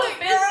Get to so it,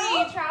 busy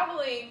girl.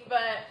 traveling,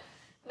 but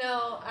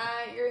no,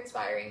 you're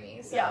inspiring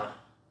me. So Yeah.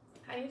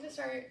 I need to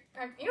start.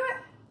 You know what?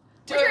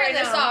 Do We're it turning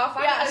right this now. off.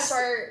 I'm Yes.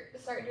 gonna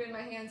start doing my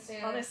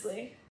handstands.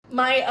 Honestly.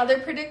 My other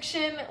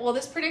prediction, well,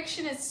 this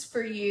prediction is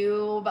for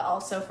you, but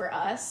also for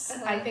us.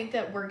 I think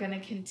that we're going to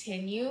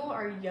continue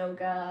our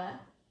yoga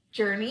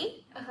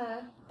journey,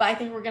 but I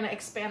think we're going to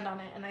expand on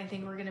it, and I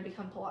think we're going to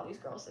become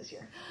Pilates girls this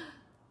year.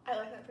 I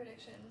like that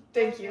prediction.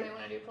 Thank you. I really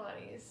want to do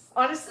Pilates.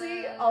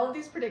 Honestly, all of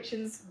these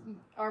predictions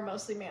are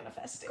mostly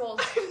manifesting.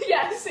 Goals.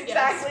 Yes,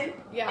 exactly.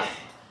 Yeah.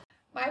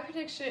 My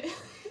prediction.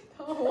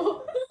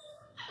 Oh.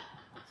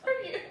 For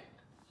you.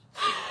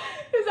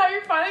 Is that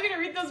you're finally gonna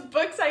read those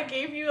books I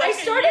gave you? Like I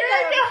started it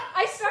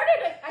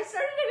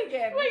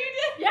again. Wait, you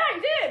did? Yeah, I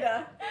did.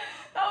 That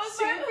was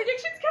Soon my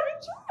predictions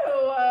coming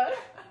true.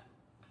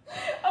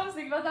 I was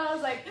thinking about that. I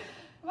was like,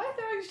 am I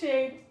throwing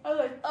shade? I was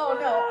like, Oh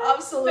no,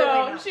 absolutely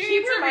no. not. She Keep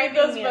needs to read reminding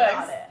those me books.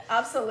 about it.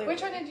 Absolutely.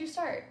 Which one did you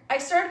start? I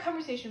started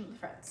Conversation with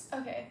Friends.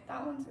 Okay,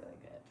 that one's really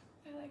good.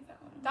 I like that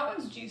one. That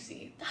one's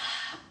juicy.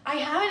 I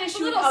have an issue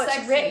with little how sexy.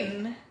 it's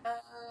written.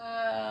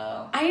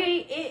 Oh.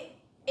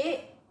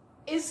 It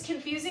is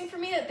confusing for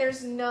me that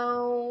there's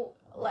no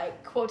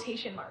like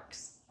quotation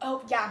marks.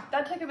 Oh yeah,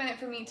 that took a minute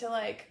for me to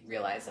like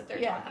realize that they're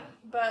talking.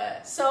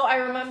 But so I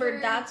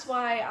remembered that's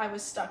why I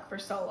was stuck for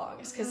so long.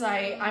 It's because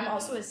I'm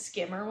also a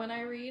skimmer when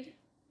I read.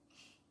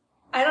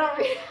 I don't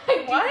read.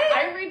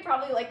 I read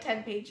probably like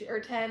 10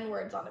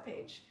 words on a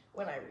page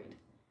when I read.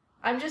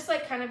 I'm just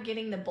like kind of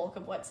getting the bulk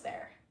of what's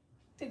there.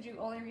 did you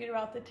only read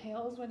about the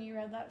tales when you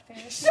read that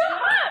fantasy? Shut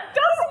up!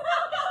 Don't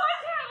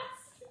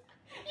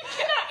you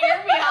cannot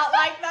air me out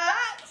like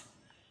that.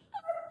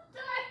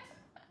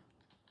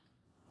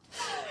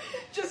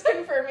 Just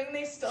confirming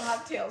they still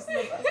have tails in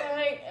the book. I'm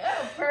like,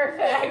 oh,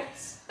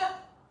 perfect.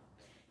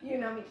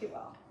 too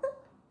well.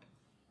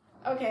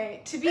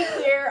 Okay, to be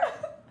clear,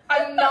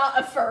 I'm not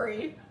a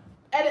furry.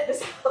 Edit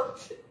this out.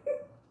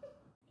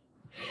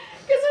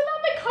 Because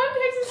without the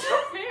context, it's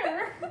not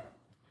fair.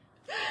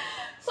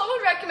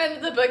 Someone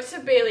recommended the book to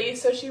Bailey,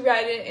 so she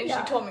read it and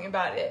Yeah. she told me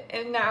about it.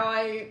 And now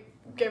I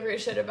give her a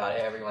shit about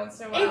it every once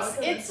in a while.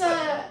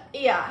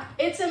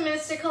 It's a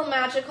mystical,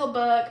 magical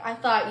book. I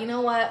thought, you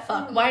know what?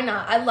 Fuck, why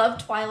not? I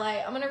love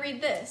Twilight. I'm gonna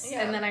read this.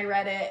 Yeah. And then I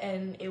read it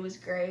and it was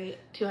great.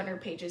 200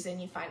 pages in,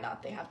 you find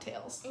out they have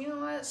tails. You know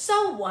what?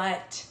 So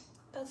what?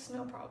 That's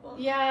no problem.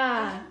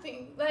 Yeah. I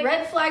think, like,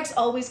 Red flags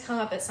always come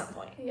up at some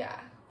point. Yeah.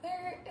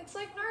 It's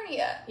like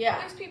Narnia. Yeah.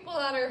 There's people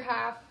that are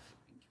half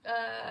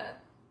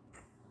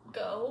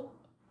go.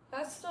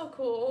 That's still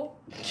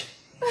cool.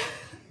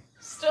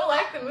 Still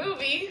like the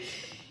movie.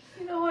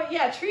 You know what?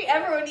 Yeah, treat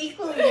everyone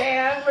equally,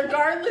 man,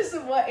 regardless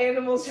of what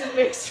animals you're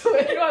mixed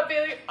with. You know what,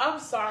 Bailey? I'm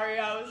sorry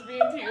I was mean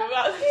to you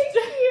about this.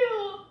 Thank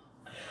you.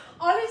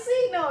 Honestly,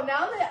 no,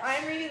 now that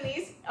I'm reading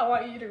these, I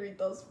want you to read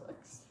those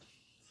books.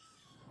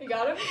 You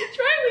got him? Try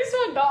at least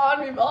one, not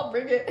on me, but I'll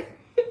bring it.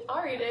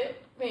 I'll read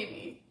it.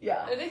 Maybe.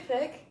 Yeah. Are they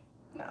thick?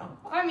 No.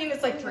 I mean,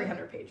 it's like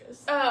 300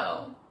 pages.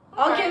 Oh.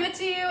 I'll Okay. give it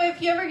to you.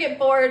 If you ever get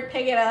bored,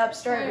 pick it up,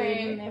 start Right.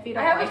 reading. If you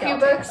don't I have like a few it, I'll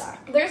take it books.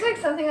 back. There's like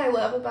something I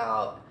love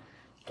about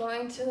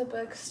going to the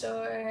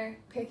bookstore,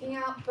 picking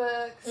out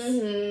books,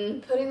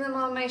 Mm-hmm. putting them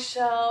on my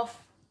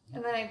shelf,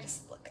 and then I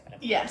just look at them.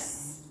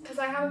 Yes. Because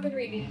I haven't been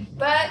reading.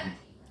 But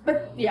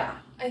Yeah.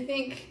 I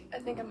think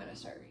I'm gonna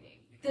start reading.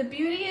 The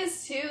beauty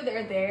is, too,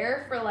 they're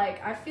there for,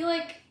 like, I feel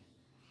like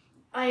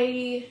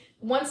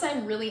once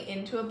I'm really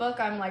into a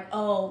book, I'm like,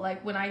 oh,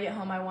 like, when I get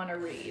home, I want to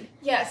read.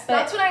 Yes, But-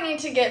 that's what I need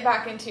to get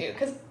back into.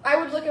 Because I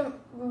would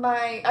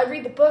I'd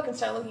read the book and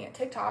start looking at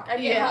TikTok.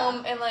 I'd get Yeah.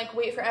 home and, like,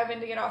 wait for Evan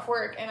to get off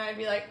work, and I'd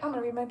be like, I'm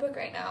gonna read my book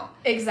right now.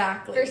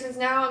 Exactly. Versus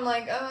now I'm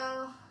like,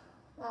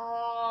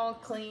 I'll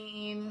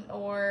clean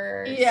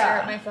or Yeah. stare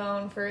at my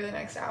phone for the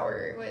next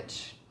hour,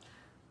 which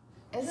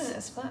isn't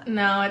as fun.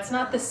 No, it's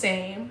not the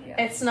same. Yeah.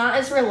 It's not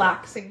as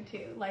relaxing,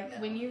 too. Like,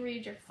 when you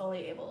read, you're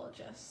fully able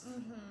to just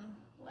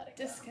let it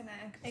go.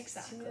 Disconnect.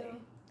 Exactly. To a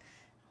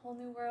whole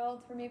new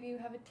world where maybe you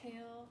have a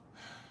tail.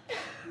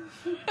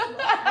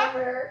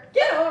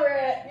 Get over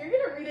it. You're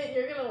gonna read it and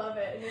you're gonna love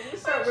it. And you're gonna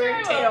start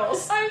wearing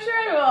tails. I'm sure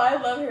I will. I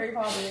love Harry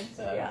Potter and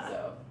stuff. Yeah.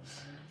 So.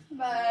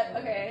 But,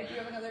 okay, do you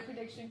have another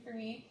prediction for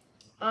me?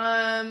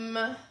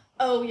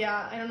 Oh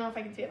yeah, I don't know if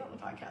I can say it on the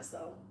podcast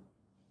though.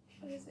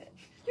 What is it?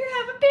 You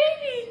have a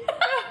baby!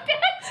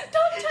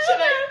 Don't tell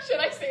them! Should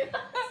I say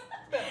that?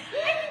 I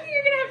think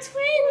you're gonna have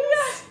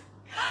twins!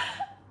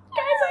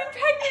 Guys, I'm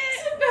pregnant!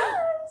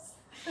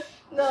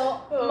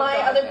 No, Oh, my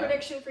God, other no.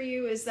 prediction for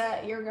you is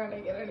that you're gonna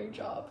get a new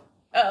job.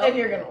 Oh. And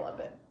you're gonna love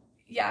it.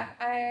 Yeah,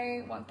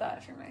 I want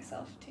that for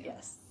myself too.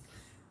 Yes.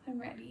 I'm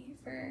ready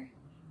for,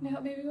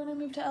 maybe when I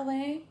move to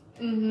LA,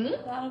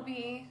 Mm-hmm. that'll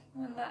be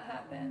when that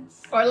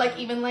happens. Or like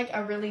even like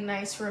a really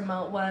nice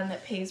remote one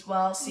that pays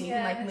well, so you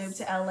can like Yes. move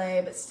to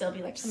LA, but still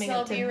be like coming Still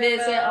up to be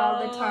visit all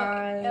the remote.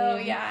 time. Oh,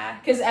 yeah.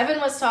 Because Evan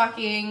was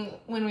talking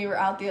when we were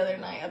out the other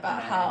night about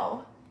Uh-huh.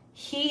 how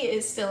he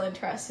is still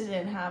interested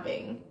in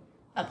having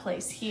a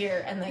place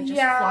here and then just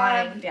Yeah.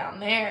 flying down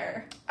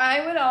there.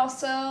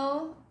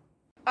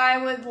 I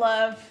would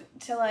love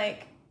to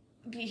like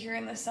be here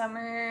in the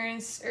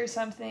summers or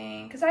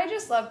something, because I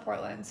just love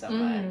Portland so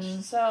much.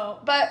 Mhm. So,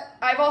 but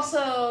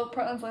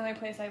Portland's the only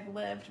place I've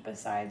lived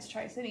besides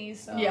Tri-Cities,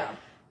 so Yeah,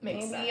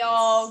 makes maybe sense.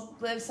 I'll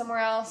live somewhere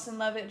else and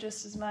love it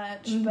just as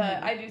much. Mhm.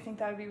 But I do think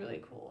that would be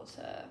really cool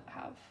to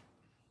have.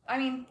 I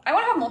mean, I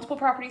want to have multiple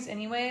properties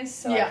anyways,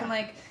 so Yeah. I can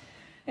like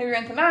maybe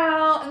rent them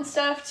out and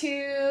stuff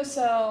too.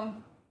 So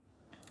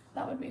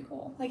that would be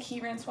cool. Like he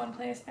rents one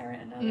place, I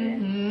rent another.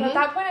 Mhm. But at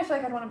that point, I feel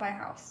like I'd want to buy a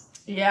house.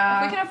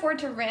 Yeah. If we can afford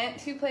to rent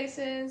two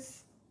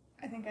places,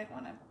 I think I'd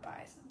want to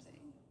buy something.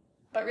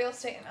 But real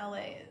estate in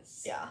LA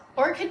is Yeah.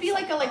 Or it could be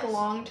like a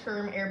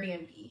long-term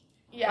Airbnb.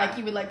 yeah. Like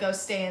you would like go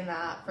stay in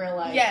that for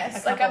like Yes,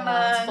 a couple like a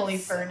months, month. fully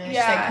furnished,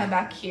 Yeah. and come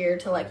back here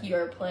to like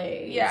your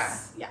place. Yeah.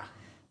 Yeah.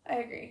 I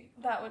agree.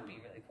 That would be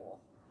really cool.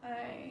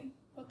 I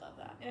would love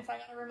that. And if I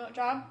got a remote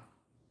job,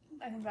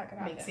 I think that could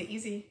happen. Makes it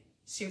easy.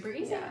 Super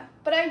easy. Yeah.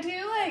 But I do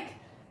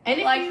And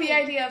if like you, the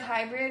idea of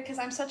hybrid because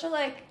I'm such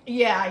a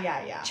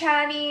Yeah.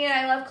 chatty and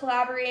I love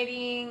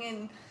collaborating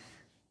and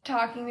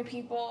talking to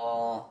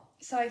people.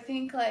 So I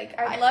think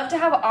I'd love to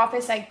have an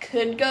office I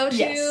could go to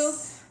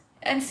Yes.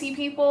 and see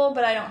people,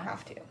 but I don't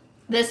have to.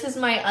 This is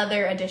my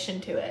other addition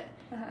to it.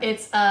 Uh-huh.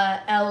 It's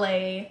a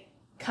LA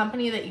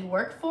company that you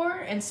work for,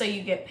 and so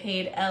you get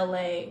paid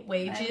LA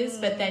wages,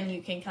 but then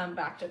you can come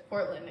back to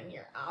Portland and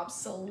you're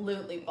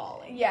absolutely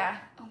balling. Yeah.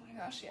 Oh my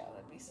gosh, yeah,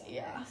 that'd be so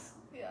Yeah. nice.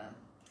 Yeah.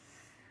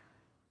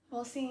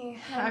 We'll see.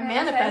 I'm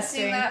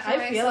manifesting. that for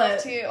I feel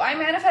myself, it. too. I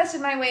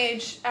manifested my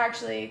wage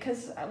actually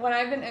because when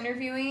I've been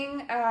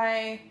interviewing,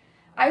 I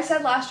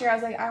said last year I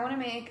was like, I want to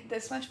make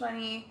this much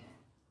money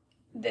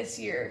this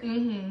year,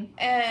 Mm-hmm.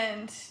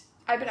 and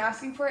I've been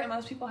asking for it, and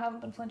most people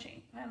haven't been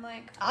flinching. And I'm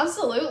like,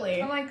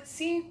 Absolutely.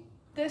 see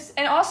this,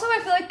 and also I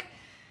feel like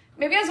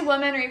maybe as a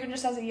woman or even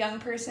just as a young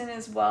person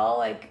as well,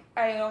 like,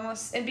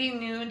 and being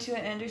new into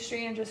an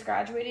industry and just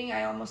graduating,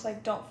 I almost,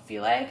 like, don't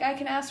feel like I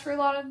can ask for a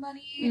lot of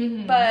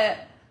money, but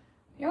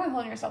you're only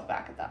holding yourself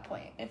back at that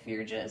point if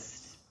you're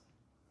just,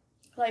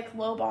 like,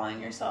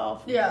 lowballing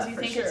yourself because you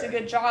think it's a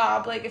good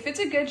job. Like, if it's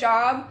a good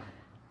job,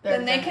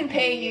 then they can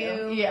pay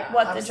you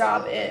what the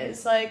job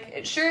is.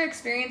 Like, sure,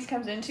 experience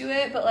comes into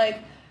it, but, like,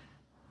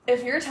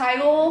 if your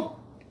title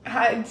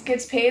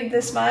gets paid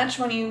this much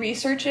when you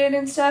research it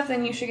and stuff,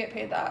 then you should get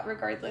paid that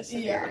regardless of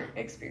your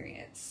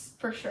experience.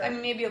 For sure. I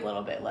mean, maybe a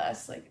little bit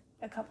less, like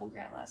a couple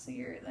grand less a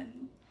year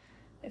than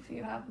if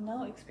you have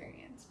no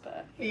experience,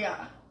 but...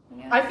 Yeah.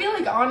 I feel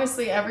like,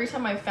 honestly, every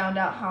time I found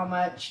out how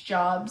much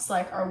jobs,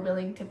 like, are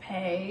willing to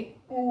pay,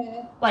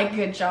 like,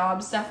 good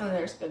jobs, definitely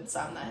there's been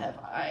some that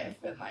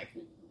I've been like,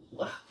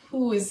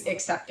 who is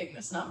accepting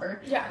this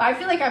number? Yeah. I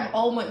feel like I'm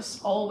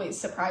almost always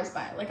surprised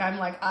by it. Like,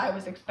 I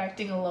was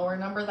expecting a lower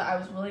number that I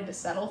was willing to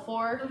settle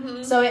for.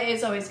 So it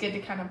is always good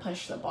to kind of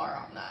push the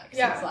bar on that.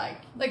 Yeah. It's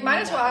like, might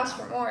as well ask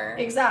for more.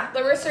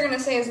 Exactly. The worst they're going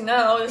to say is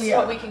no, this is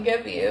what we can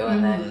give you.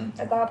 And then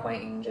at that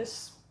point, you can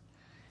just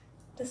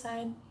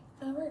decide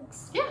that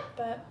works. Yeah.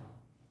 But,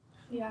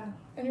 yeah,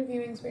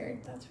 interviewing's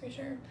weird, that's for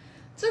sure.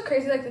 It's so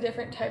crazy, like, the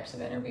different types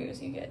of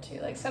interviews you get to.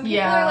 Like, some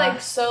people are,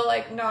 like, so,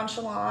 like,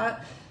 nonchalant.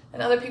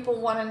 And other people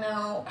want to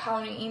know how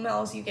many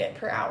emails you get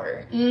per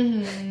hour.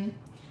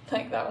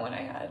 Like that one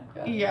I had.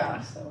 God, that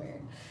was so weird.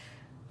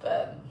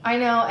 But I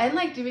know. And,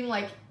 like, doing,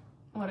 like,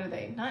 what are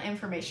they? Not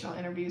informational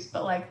interviews,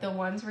 but, like, the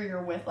ones where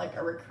you're with, like,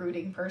 a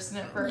recruiting person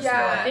at first.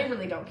 Yeah. They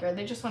really don't care.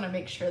 They just want to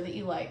make sure that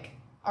you, like,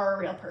 are a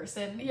real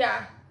person.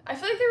 Yeah. I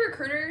feel like the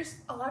recruiters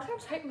a lot of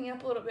times hype me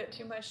up a little bit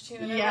too much, too.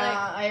 And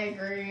I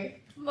agree.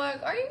 I'm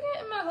like, are you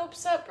getting my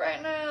hopes up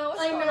right now?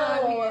 What's going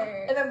on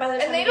here? And then by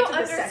the time they don't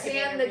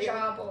understand the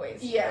job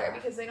always either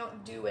because they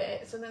don't do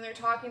it. So then they're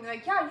talking, they're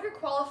like, yeah, you're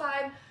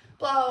qualified,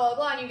 blah, blah,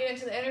 blah. And you get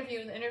into the interview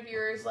and the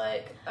interviewer's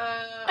like,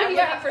 I'm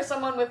looking for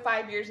someone with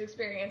 5 years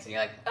experience. And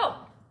you're like,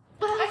 oh,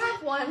 I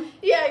have one.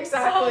 Yeah,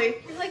 exactly.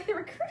 So, you're like, the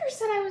recruiter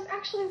said I was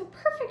actually the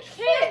perfect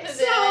fit.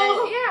 So,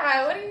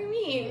 yeah, what do you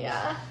mean?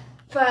 Yeah.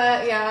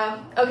 But,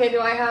 yeah. Okay,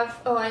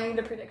 I need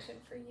a prediction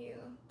for you.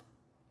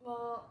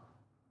 Well,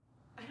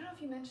 I don't know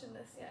if you mentioned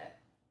this yet,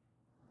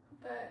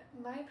 but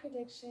my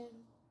prediction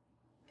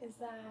is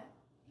that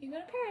you go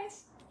to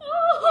Paris.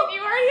 Oh! And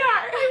you already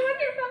are. I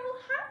wonder if that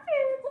will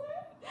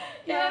happen.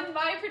 Yeah. And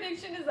my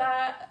prediction is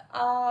that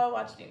I'll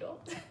watch Noodle.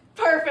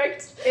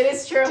 Perfect. It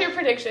is true. 2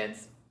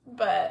 predictions,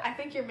 but... I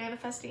think you're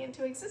manifesting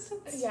into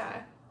existence.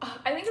 Yeah.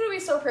 I think it'll be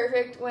so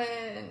perfect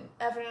when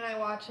Evan and I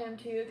watch him,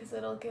 too, because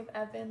it'll give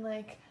Evan,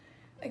 like...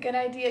 a good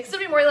idea, because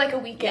it'll be more like a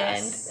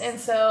weekend, and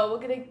so we'll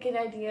get a good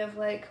idea of,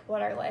 like,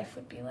 what our life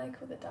would be like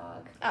with a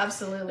dog.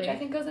 Absolutely. Which I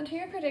think goes into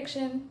your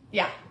prediction.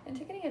 Yeah.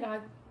 Into getting a dog.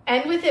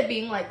 And with it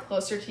being, like,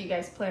 closer to you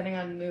guys planning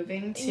on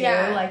moving, too,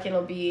 like,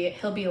 he'll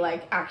be,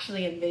 like,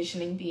 actually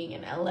envisioning being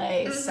in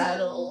LA,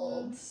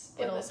 settled.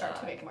 It'll start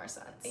to make more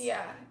sense.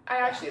 Yeah.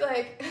 I actually,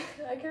 like,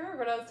 I can't remember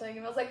what I was telling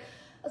him. I was like,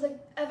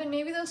 Evan,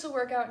 maybe this will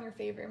work out in your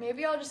favor.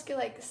 Maybe I'll just get,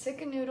 like,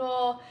 sick of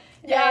Noodle,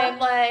 and,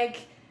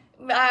 like...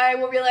 I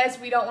will realize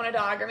we don't want a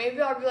dog, or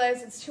maybe I'll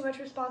realize it's too much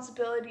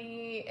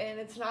responsibility and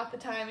it's not the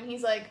time. And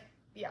he's like,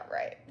 yeah,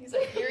 right. He's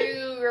like,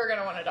 you're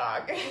gonna want a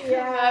dog.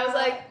 Yeah. I was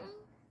like,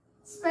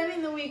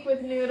 spending the week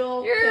with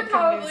Noodle. You're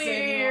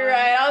probably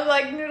right. I was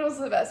like, Noodle's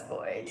the best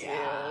boy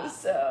too,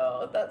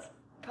 so that's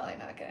probably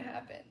not gonna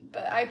happen.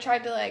 But I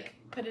tried to, like,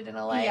 put it in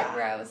a light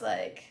where I was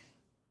like,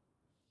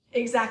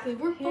 exactly.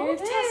 We're both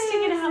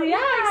testing it out.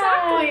 Yeah,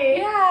 exactly.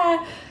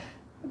 Yeah.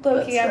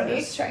 Low-key, I'm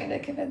just trying to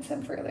convince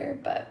him further,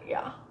 but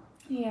yeah.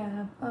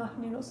 Yeah. Oh,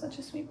 Noodle's such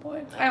a sweet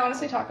boy. I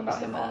honestly talk about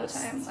him all the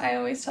time. I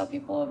always tell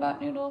people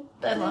about Noodle.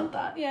 I love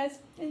that. Yes,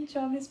 and show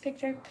him his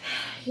picture.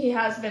 He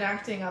has been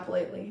acting up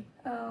lately.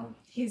 Oh.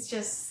 He's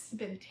just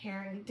been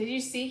tearing. Did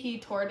you see he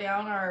tore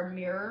down our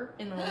mirror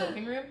in the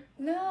living room?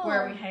 No.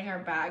 Where we hang our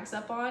bags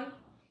up on?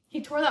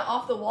 He tore that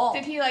off the wall.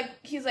 Did he,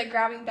 he's,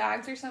 grabbing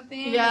bags or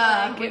something?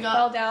 Yeah. And, it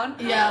fell down?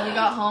 Yeah, we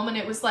got home and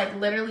it was,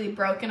 literally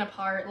broken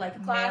apart,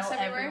 glass mail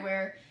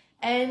everywhere.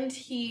 And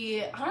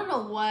I don't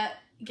know what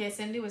gets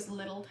into his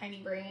little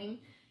tiny brain.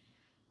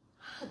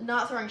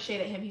 Not throwing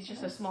shade at him, he's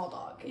just a small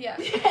dog. Yeah.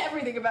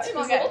 Everything about him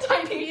is little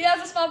tiny. He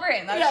has a small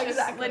brain. That's just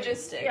exactly.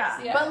 Logistics.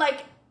 Yeah.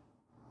 But,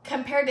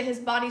 compared to his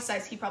body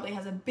size, he probably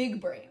has a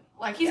big brain.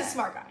 He's a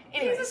smart guy.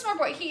 Anyways. He's a smart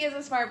boy. He is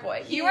a smart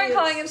boy. You weren't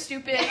calling him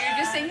stupid. You're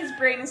just saying his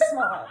brain is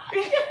small.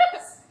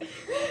 Yes. In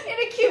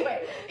a cute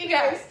way.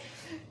 Yes.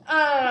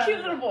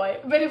 Cute little boy.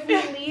 But if we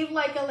leave,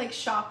 a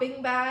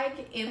shopping bag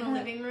in the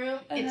living room,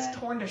 it's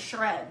torn to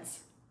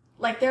shreds.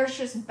 There's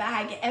just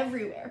bag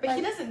everywhere. But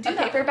he doesn't do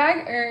that. Paper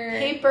bag or?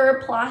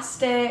 Paper,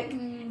 plastic.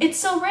 It's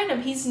so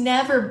random. He's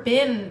never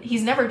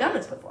done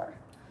this before.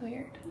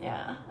 Weird.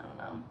 Yeah, I don't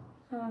know.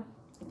 Huh.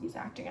 He's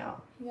acting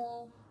out. Yeah.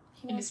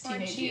 in his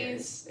teenage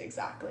years.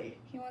 Exactly.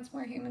 He wants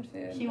more human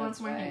food. He wants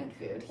more human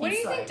food. What do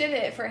you think did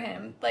it for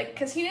him? Like,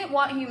 because he didn't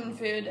want human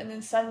food, and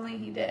then suddenly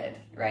he did,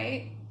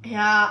 right?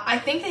 Yeah, I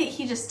think that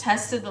he just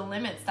tested the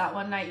limits that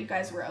one night you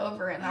guys were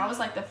over, and that was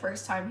like the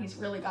first time he's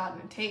really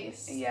gotten a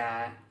taste.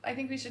 Yeah, I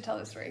think we should tell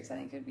the story because I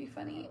think it would be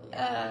funny.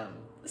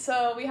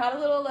 So we had a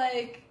little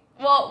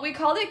we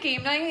called it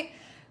game night,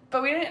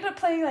 but we didn't end up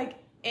playing like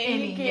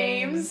any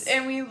games,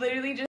 and we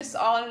literally just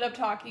all ended up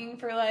talking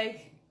for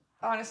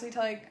honestly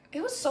till it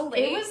was so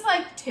late. It was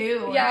like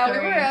 2. Yeah, we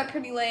were up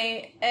pretty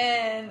late,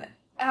 and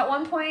at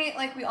one point,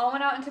 we all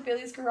went out into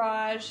Bailey's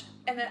garage,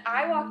 and then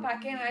I walked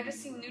back in, and I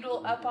just see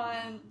Noodle up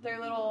on they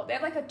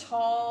have a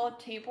tall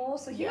table,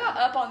 so he got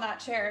up on that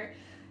chair,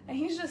 and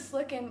he's just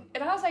looking,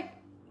 and I was like,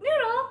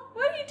 Noodle,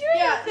 what are you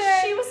doing up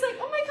there? She was like,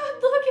 oh my god,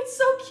 look, it's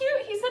so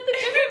cute, he's at the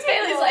dinner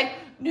table. Bailey's like,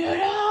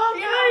 Noodle,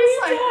 I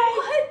was like,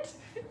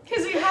 what?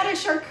 Because we had a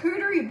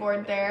charcuterie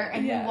board there,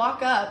 and you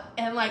walk up,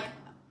 and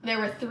there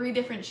were 3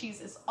 different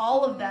cheeses.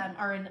 All of them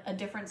are in a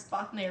different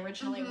spot than they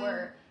originally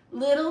were.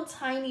 Little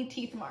tiny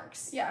teeth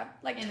marks. Yeah,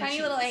 tiny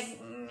little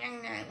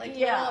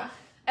yeah. Little,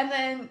 and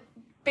then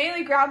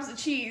Bailey grabs the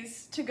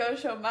cheese to go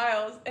show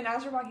Miles, and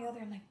as we're walking out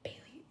there, I'm like,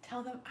 Bailey,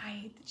 tell them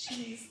I ate the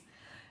cheese.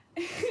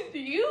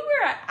 You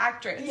were an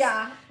actress.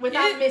 Yeah,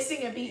 without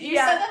missing a beat. You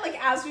said that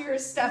as we were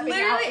stepping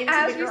out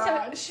into the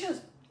garage. She goes,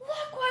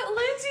 look what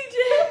Lindsay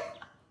did.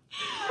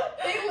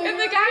 And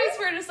the guys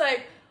were just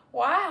like,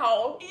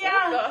 wow.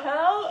 Yeah. What the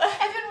hell?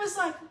 Evan was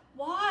like,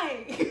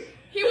 why?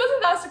 He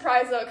wasn't that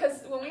surprised though,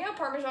 because when we have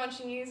Parmesan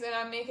cheese and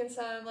I'm making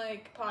some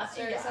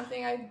pasta or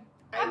something, I'd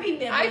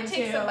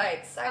take some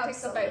bites. I take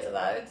some bites of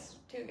that. It's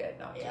too good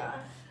not to.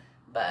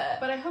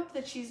 But I hope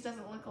the cheese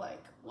doesn't look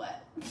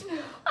wet.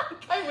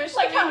 I wish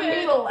how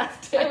Noodle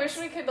left it. I wish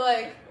we could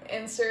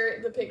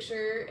insert the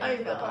picture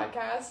into the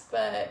podcast,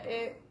 but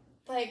it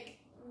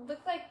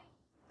looked like,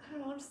 I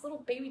don't know, just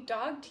little baby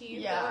dog teeth.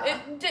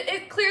 Yeah.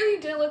 It clearly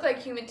didn't look like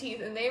human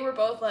teeth, and they were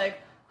both like,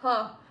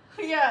 huh.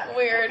 Yeah.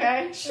 Weird.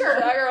 Okay, sure.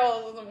 That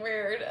girl was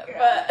weird,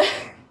 but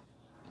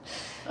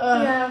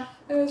yeah,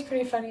 it was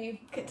pretty funny.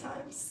 Good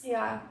times.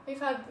 Yeah, we've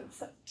had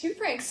 2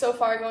 pranks so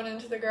far going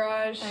into the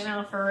garage. I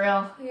know, for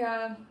real.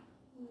 Yeah.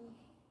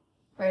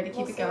 Ready to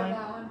keep it going. We'll save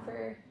that one for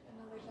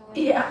another time.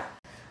 Yeah.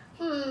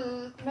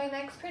 My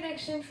next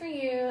prediction for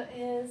you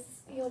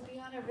is you'll be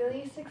on a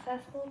really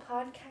successful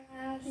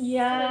podcast.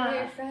 Yeah. With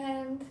your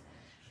friend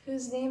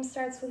whose name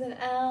starts with an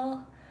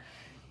L.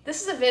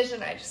 This is a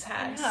vision I just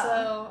had,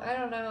 so I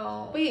don't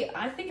know. Wait,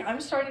 I think I'm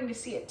starting to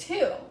see it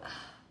too.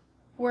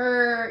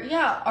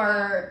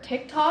 Our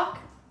TikTok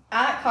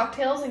at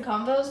Cocktails and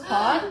Convos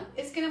Pod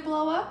is going to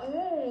blow up.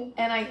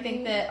 And I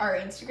think that our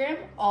Instagram,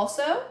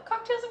 also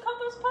Cocktails and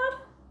Convos Pod,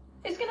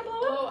 is going to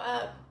blow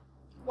up.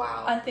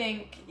 Wow. I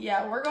think,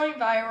 we're going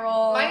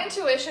viral. My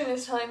intuition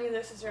is telling me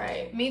this is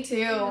right. Me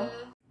too.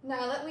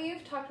 Now that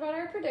we've talked about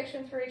our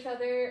predictions for each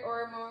other,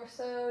 or more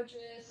so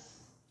just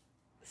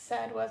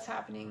said what's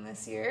happening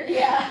this year.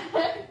 Yeah.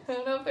 I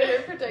don't know if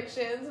they're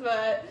predictions,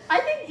 but I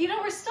think,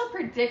 we're still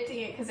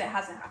predicting it because it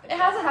hasn't happened yet.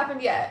 It hasn't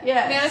happened yet.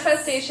 Yeah.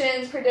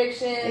 Manifestations,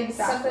 predictions,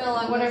 something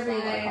along those lines. Whatever you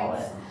want to call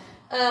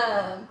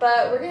it.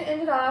 But we're going to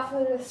end it off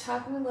with just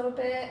talking a little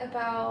bit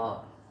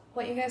about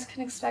what you guys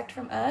can expect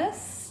from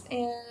us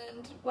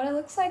and what it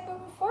looks like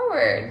moving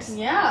forward.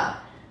 Yeah.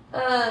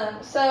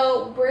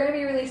 So we're going to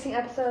be releasing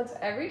episodes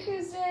every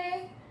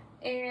Tuesday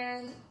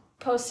and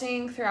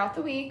posting throughout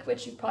the week,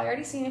 which you've probably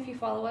already seen if you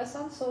follow us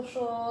on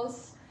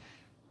socials.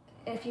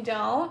 If you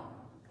don't,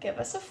 give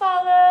us a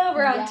follow.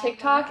 We're on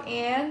TikTok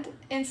and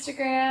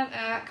Instagram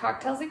at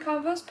Cocktails and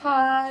Convos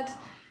Pod.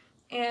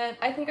 And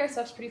I think our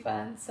stuff's pretty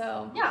fun,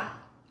 so yeah,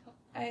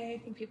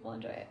 I think people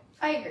enjoy it.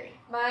 I agree.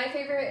 My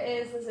favorite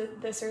is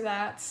This or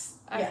That's.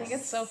 I think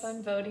it's so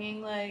fun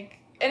voting,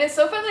 and it's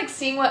so fun,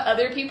 seeing what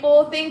other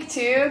people think,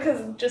 too,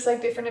 because just,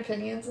 different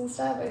opinions and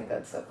stuff. I think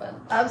that's so fun.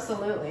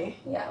 Absolutely.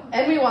 Yeah.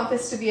 And we want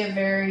this to be a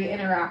very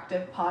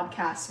interactive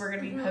podcast. We're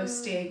going to be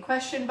posting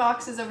question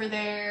boxes over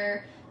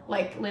there,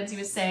 like Lindsay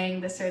was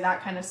saying, this or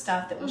that kind of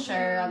stuff that we'll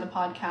share on the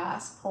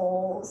podcast,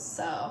 polls.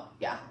 So,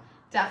 yeah,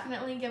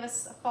 definitely give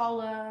us a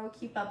follow.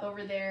 Keep up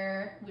over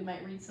there. We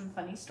might read some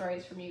funny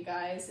stories from you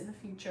guys in the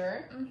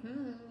future.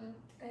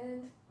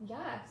 And,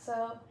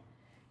 so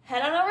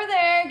head on over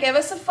there, give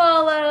us a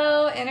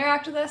follow,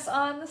 interact with us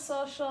on the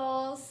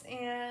socials,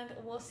 and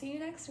we'll see you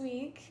next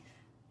week.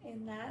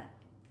 And that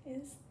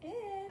is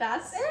it.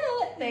 That's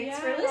it. Thanks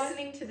for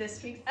listening to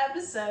this week's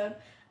episode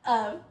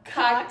of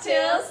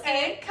Cocktails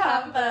and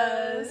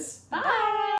Convos. Bye.